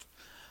tendies.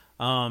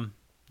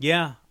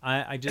 Yeah,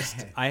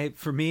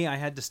 for me, I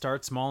had to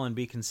start small and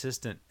be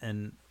consistent,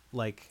 and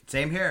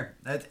same here.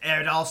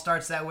 It all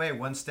starts that way.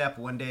 One step,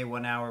 1 day,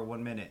 1 hour,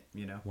 1 minute.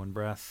 One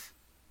breath.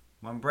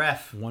 One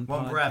breath. One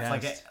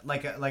breath.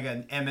 Like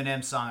an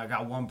Eminem song. I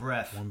got one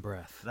breath. One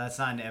breath. That's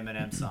not an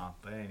Eminem song,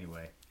 but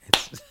anyway.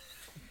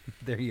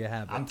 There you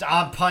have it.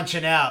 I'm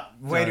punching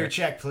out. Waiter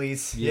check,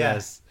 please.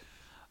 Yes.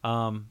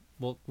 Yeah.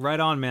 Well, right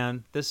on,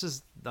 man. This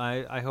is.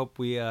 I hope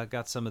we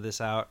got some of this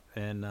out,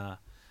 and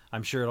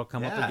I'm sure it'll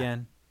come up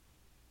again.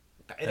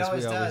 It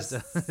always does.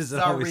 It's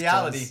our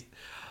reality.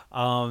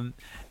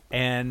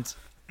 And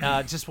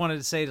just wanted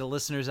to say to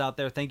listeners out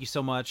there, thank you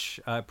so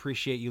much. I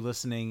appreciate you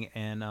listening.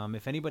 And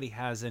if anybody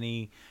has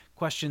any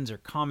questions or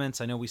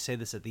comments, I know we say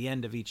this at the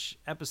end of each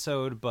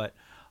episode, but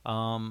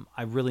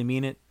I really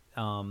mean it.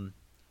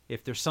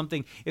 If there's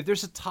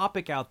a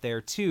topic out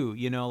there too,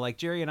 like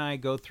Jerry and I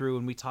go through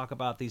and we talk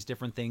about these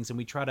different things, and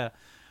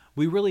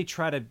we really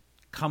try to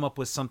come up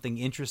with something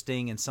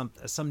interesting and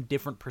some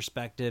different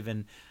perspective.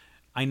 And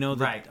I know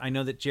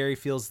that Jerry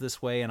feels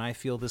this way, and I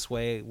feel this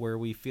way, where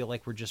we feel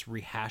like we're just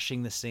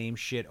rehashing the same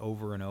shit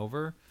over and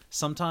over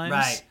sometimes.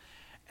 Right.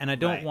 And I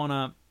don't want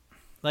to,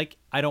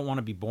 I don't want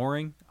to be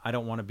boring. I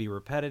don't want to be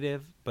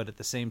repetitive, but at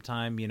the same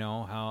time,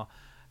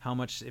 how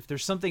much, if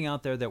there's something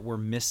out there that we're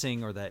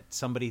missing, or that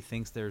somebody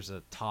thinks there's a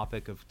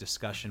topic of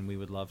discussion,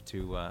 we'd love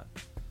to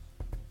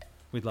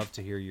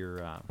hear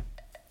your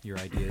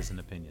ideas and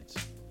opinions.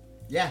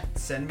 Yeah,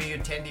 send me your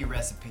tendy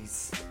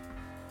recipes.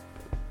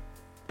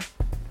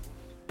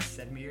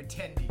 Send me your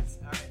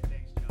tendies. All right,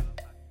 thanks, John.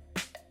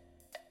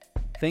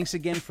 Thanks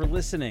again for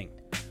listening.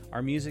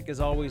 Our music, as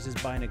always, is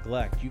by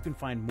Neglect. You can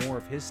find more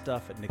of his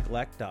stuff at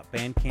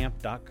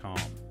neglect.bandcamp.com.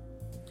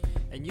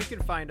 And you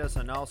can find us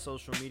on all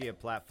social media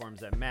platforms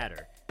that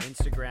matter: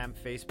 Instagram,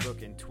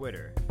 Facebook, and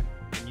Twitter.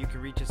 And you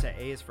can reach us at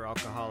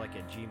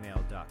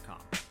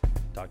aisforalcoholic@gmail.com.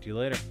 Talk to you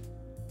later.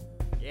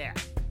 Yeah.